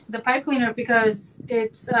the pipe cleaner because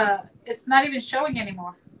it's not even showing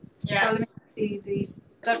anymore. Yeah. So let me see these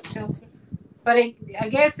ducktails here. But I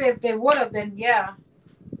guess if they would have, then yeah.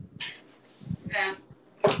 Yeah.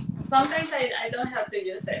 Sometimes I don't have to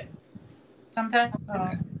use it. Sometimes?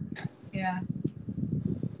 Oh, yeah.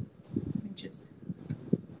 Let me just.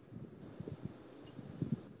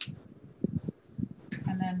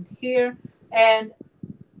 And then here. And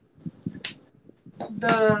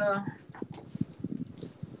the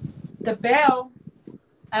bell,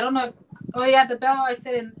 I don't know if, oh yeah, the bell I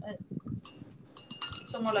said in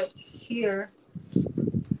somewhere like here.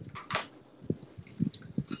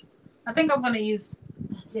 I think I'm going to use,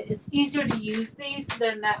 it's easier to use these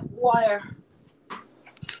than that wire.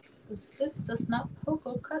 This does not poke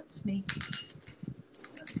or cuts me.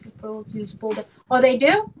 Oh, they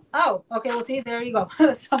do? Oh, okay. Well, see, there you go.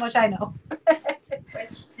 So much I know.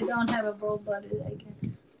 Which I don't have a bowl, but I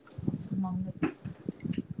can. It's among the.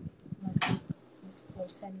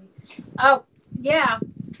 Oh, yeah.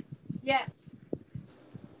 Yeah.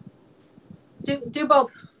 Do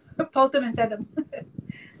both. Post them and send them.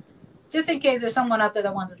 Just in case there's someone out there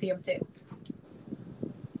that wants to see them too.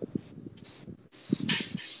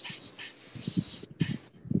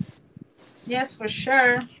 Yes, for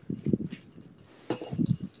sure.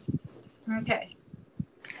 Okay.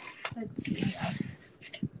 Let's see.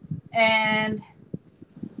 And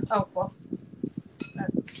oh well,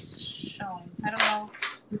 that's showing. I don't know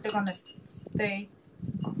if they're gonna stay.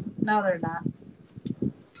 No, they're not.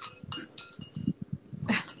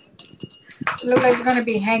 Look like they're gonna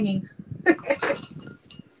be hanging.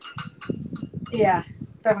 Yeah,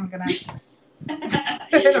 definitely gonna.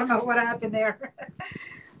 I don't know what happened there.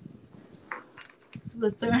 This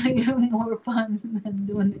was certainly more fun than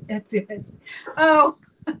doing Etsy. Oh,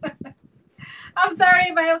 I'm sorry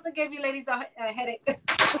if I also gave you ladies a headache.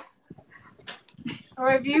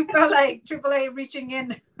 Or if you felt like AAA reaching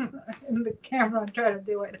in the camera and try to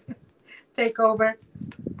do it, take over.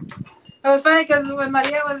 It was funny because when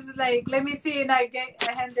Maria was like, "Let me see," and I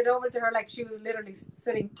handed it over to her like she was literally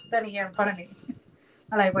standing here in front of me.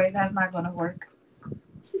 I'm like, "Wait, that's not gonna work."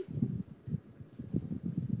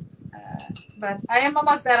 But I am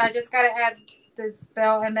almost done. I just gotta add this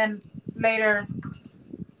bell, and then later,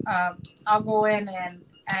 I'll go in and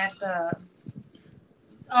add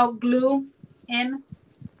I'll glue in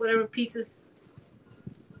whatever pieces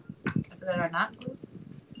that are not glued.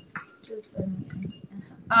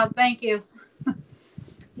 Oh, thank you.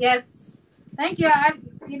 Yes, thank you.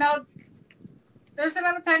 There's a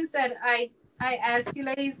lot of times that I ask you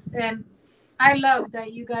ladies, and I love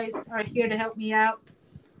that you guys are here to help me out.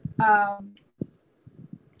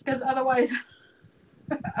 Because otherwise,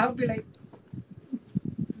 I'll be like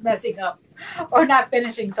messing up or not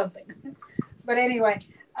finishing something. But anyway,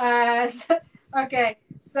 okay.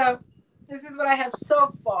 So this is what I have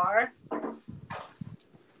so far.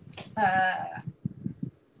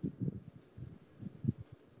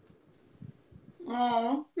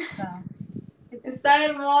 Oh, so está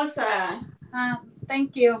hermosa.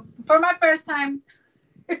 Thank you for my first time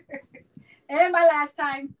and my last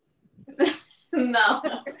time. No.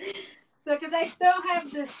 So because I still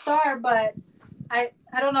have this star, but I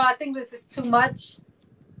don't know. I think this is too much.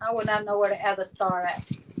 I would not know where to add the star at.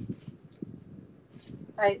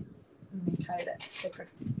 Let me try that sticker.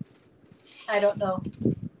 I don't know.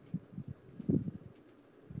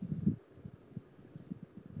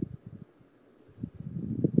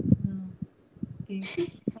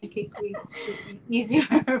 Make it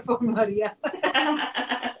easier for Maria.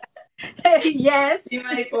 Yes. Sin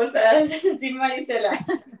mariposas, sin Marisela.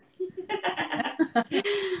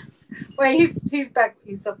 Wait, he's back.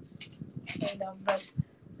 He's up. But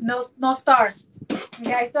no star.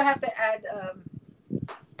 Yeah, I still have to add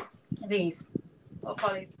these. I'll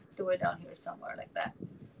probably do it down here somewhere like that.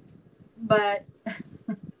 But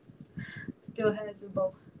still has a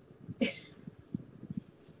bow.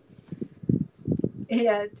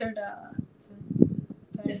 Yeah, turn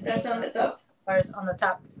The stars on the top. Stars on the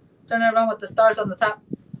top. Turn it around with the stars on the top.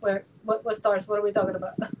 Where? What stars? What are we talking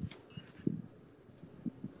about?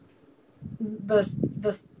 The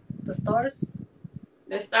stars?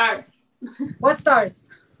 The star. What stars?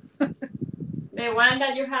 The one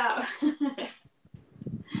that you have.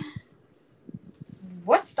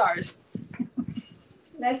 What stars?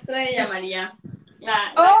 La estrella, María.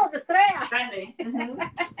 Oh, the estrella. Grande.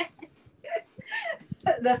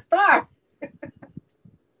 The star.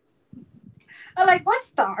 I'm like, what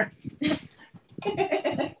star?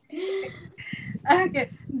 Okay,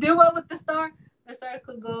 do what with the star? The star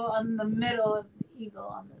could go on the middle of the eagle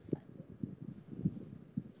on this side.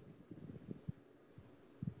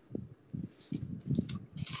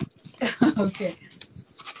 Okay.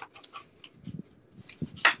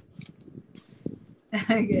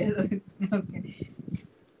 Okay. Okay.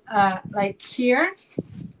 Like here.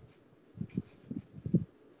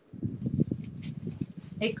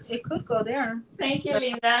 It could go there. Thank you,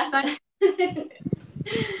 Linda.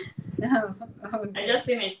 No. Okay. I just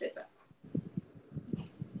finished this one.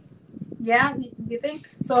 Yeah, you think?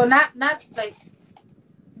 So not like,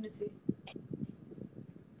 let me see.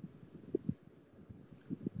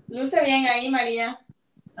 Luce bien ahí, María.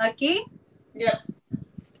 Aquí? Yep.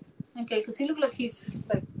 Okay, because he looks like he's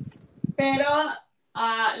like. Pero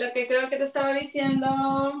lo que creo que te estaba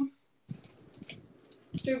diciendo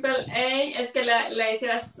Triple A es que la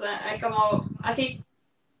hicieras como así.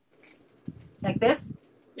 Like this?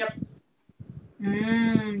 Yep.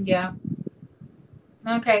 Yeah.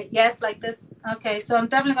 Okay, yes, like this. Okay, so I'm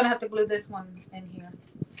definitely going to have to glue this one in here.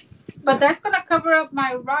 But that's going to cover up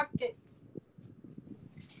my rockets.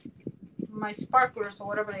 My sparklers or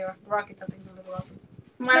whatever they are. Rockets, I think they're little rockets.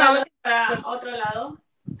 Bueno, para otro lado.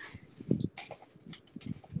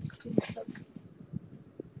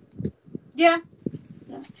 Yeah.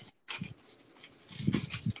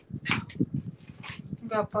 I'm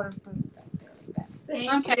going to put it back there like that.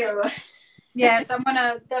 Thank you. Yes, I'm going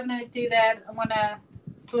to definitely do that. I'm going to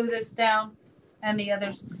glue this down and the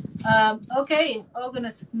others. Okay, oh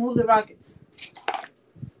goodness, move the rockets.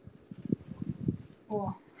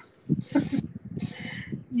 Oh.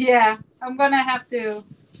 Yeah, I'm going to have to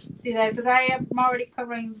do that because I am already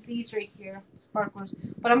covering these right here, sparklers.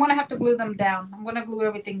 But I'm going to have to glue them down. I'm going to glue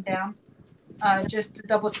everything down just to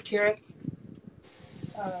double secure it.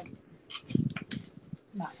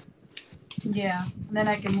 No. Yeah, and then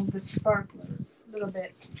I can move the sparklers a little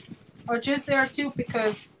bit. Or just there too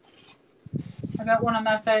because I got one on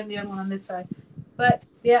that side and the other one on this side. But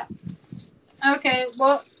yeah. Okay,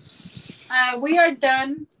 well, we are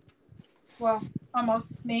done. Well,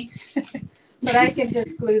 almost me. But I can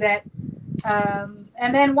just glue that.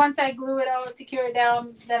 And then once I glue it, I'll secure it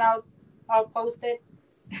down. Then I'll post it.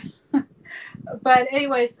 But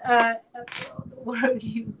anyways, where are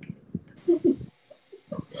you?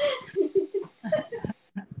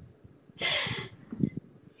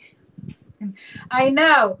 I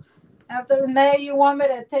know. After that, you want me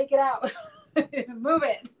to take it out, move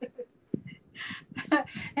it.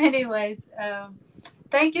 Anyways,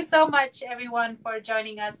 thank you so much, everyone, for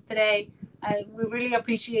joining us today. We really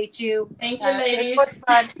appreciate you. Thank you, ladies. It was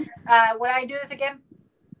fun. Would I do this again?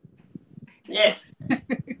 Yes.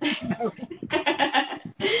 No.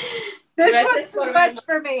 This was too much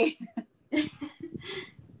for me.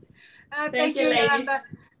 Thank you, Yolanda.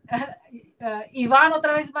 Ivan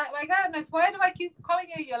otra vez. My goodness, why do I keep calling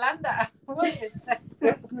you Yolanda? What is that?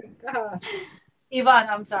 Oh my God. Ivan,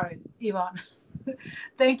 I'm sorry. Ivan.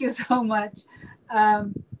 Thank you so much.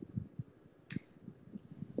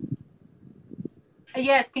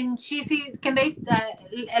 Yes, can she see, can they,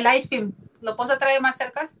 el ice cream, ¿lo puedo traer más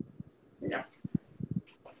cerca? Yeah.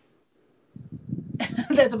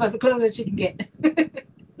 That's about as close as she can get.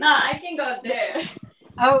 No, I can go there.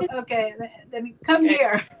 Oh, okay. Then come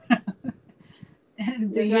here.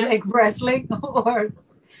 Do you like wrestling or?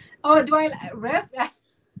 Oh, do I wrestling?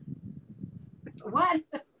 What?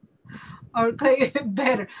 or clay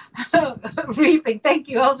better? Reaping. Thank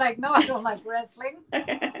you. I was like, no, I don't like wrestling.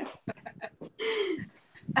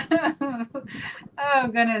 Oh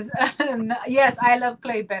goodness. Yes, I love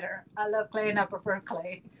clay better. I love clay and I prefer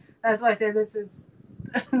clay. That's why I said this is.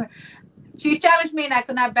 She challenged me and I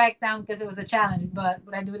could not back down because it was a challenge. But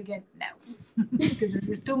would I do it again? No, because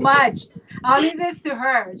it's too much. I'll leave this to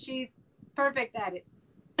her. She's perfect at it.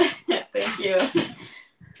 Thank you.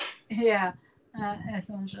 Yeah.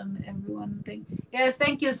 Assumption, everyone. Yes,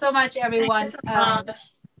 thank you so much, everyone. Thank you so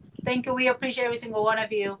much. Thank you. We appreciate every single one of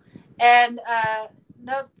you. And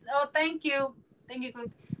no, oh, thank you, thank you,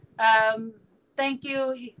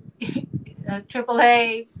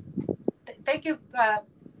 AAA. Thank you,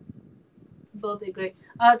 both agree.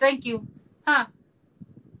 Thank you, huh?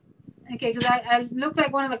 Okay, because I looked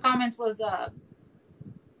like one of the comments was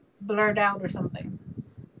blurred out or something.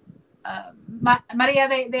 Maria,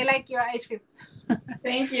 they like your ice cream.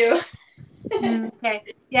 Thank you. Okay.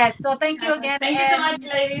 Yes. So thank you again. Thank you so much,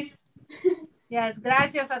 ladies. Yes.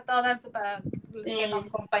 Gracias a todas que nos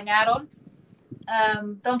acompañaron.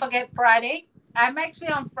 Don't forget Friday. I'm actually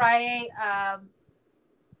on Friday. I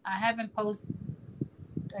haven't posted.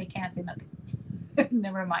 I can't say nothing.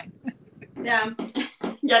 Never mind. Yeah.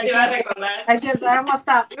 Ya te iba a recordar. I almost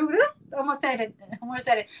stopped. Almost said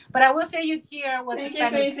it. But I will see you here with Thank the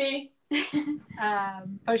Spanish. you,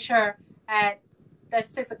 For sure. That's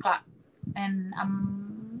 6 o'clock. And I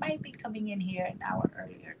might be coming in here an hour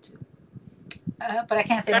earlier too. But I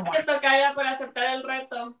can't say no more. Gracias, Tocaya, por aceptar el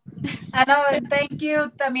reto. I know, and thank you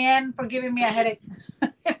también for giving me a headache.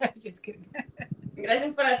 Just kidding.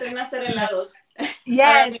 Gracias por hacerme hacer helados.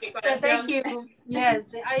 Yes, thank you. Yes,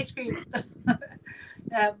 the ice cream.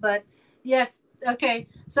 But yes, okay.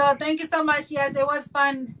 So thank you so much. Yes, it was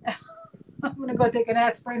fun. I'm gonna go take an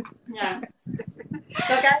aspirin. Yeah.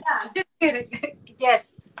 Tocaya. Just kidding.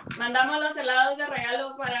 Yes. Mandamos los helados de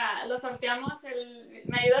regalo los sorteamos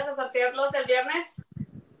 ¿me ayudas a sortearlos el viernes?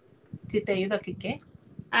 ¿Si te ayudo qué?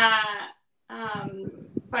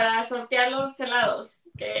 Para sortear los helados,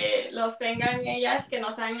 que los tengan ellas que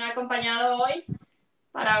nos han acompañado hoy,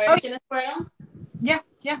 para ver quiénes fueron. Yeah,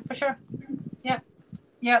 for sure.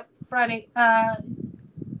 Yep, Friday.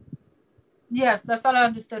 Yes, that's all I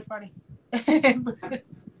understood, Friday.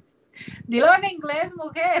 Dilo en inglés,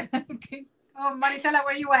 mujer. Oh, Marisela,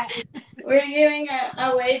 where you at? We're giving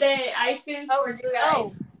away the ice cream for you guys.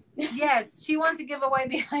 Oh, yes, she wants to give away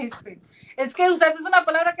the ice cream. Es que usted es una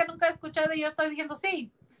palabra que nunca he escuchado y yo estoy diciendo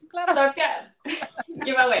sí. Claro. Sortear.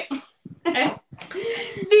 Give away.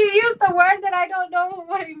 She used the word that I don't know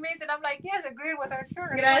what it means, and I'm like, yes, agree with her,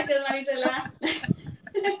 sure. Gracias, Marisela.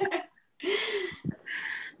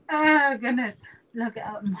 Oh, goodness. Look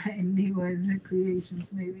out my new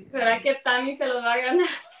creations, maybe. ¿Será que Tami se los va a ganar?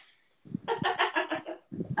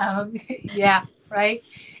 Yeah, right.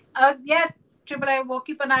 Yeah, AAA, we'll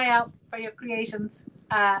keep an eye out for your creations.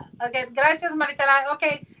 Okay, gracias, Marisela.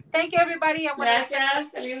 Okay, thank you, everybody.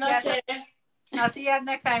 Gracias, feliz noche. I'll see you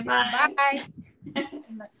next time. Bye.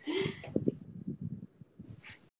 Bye.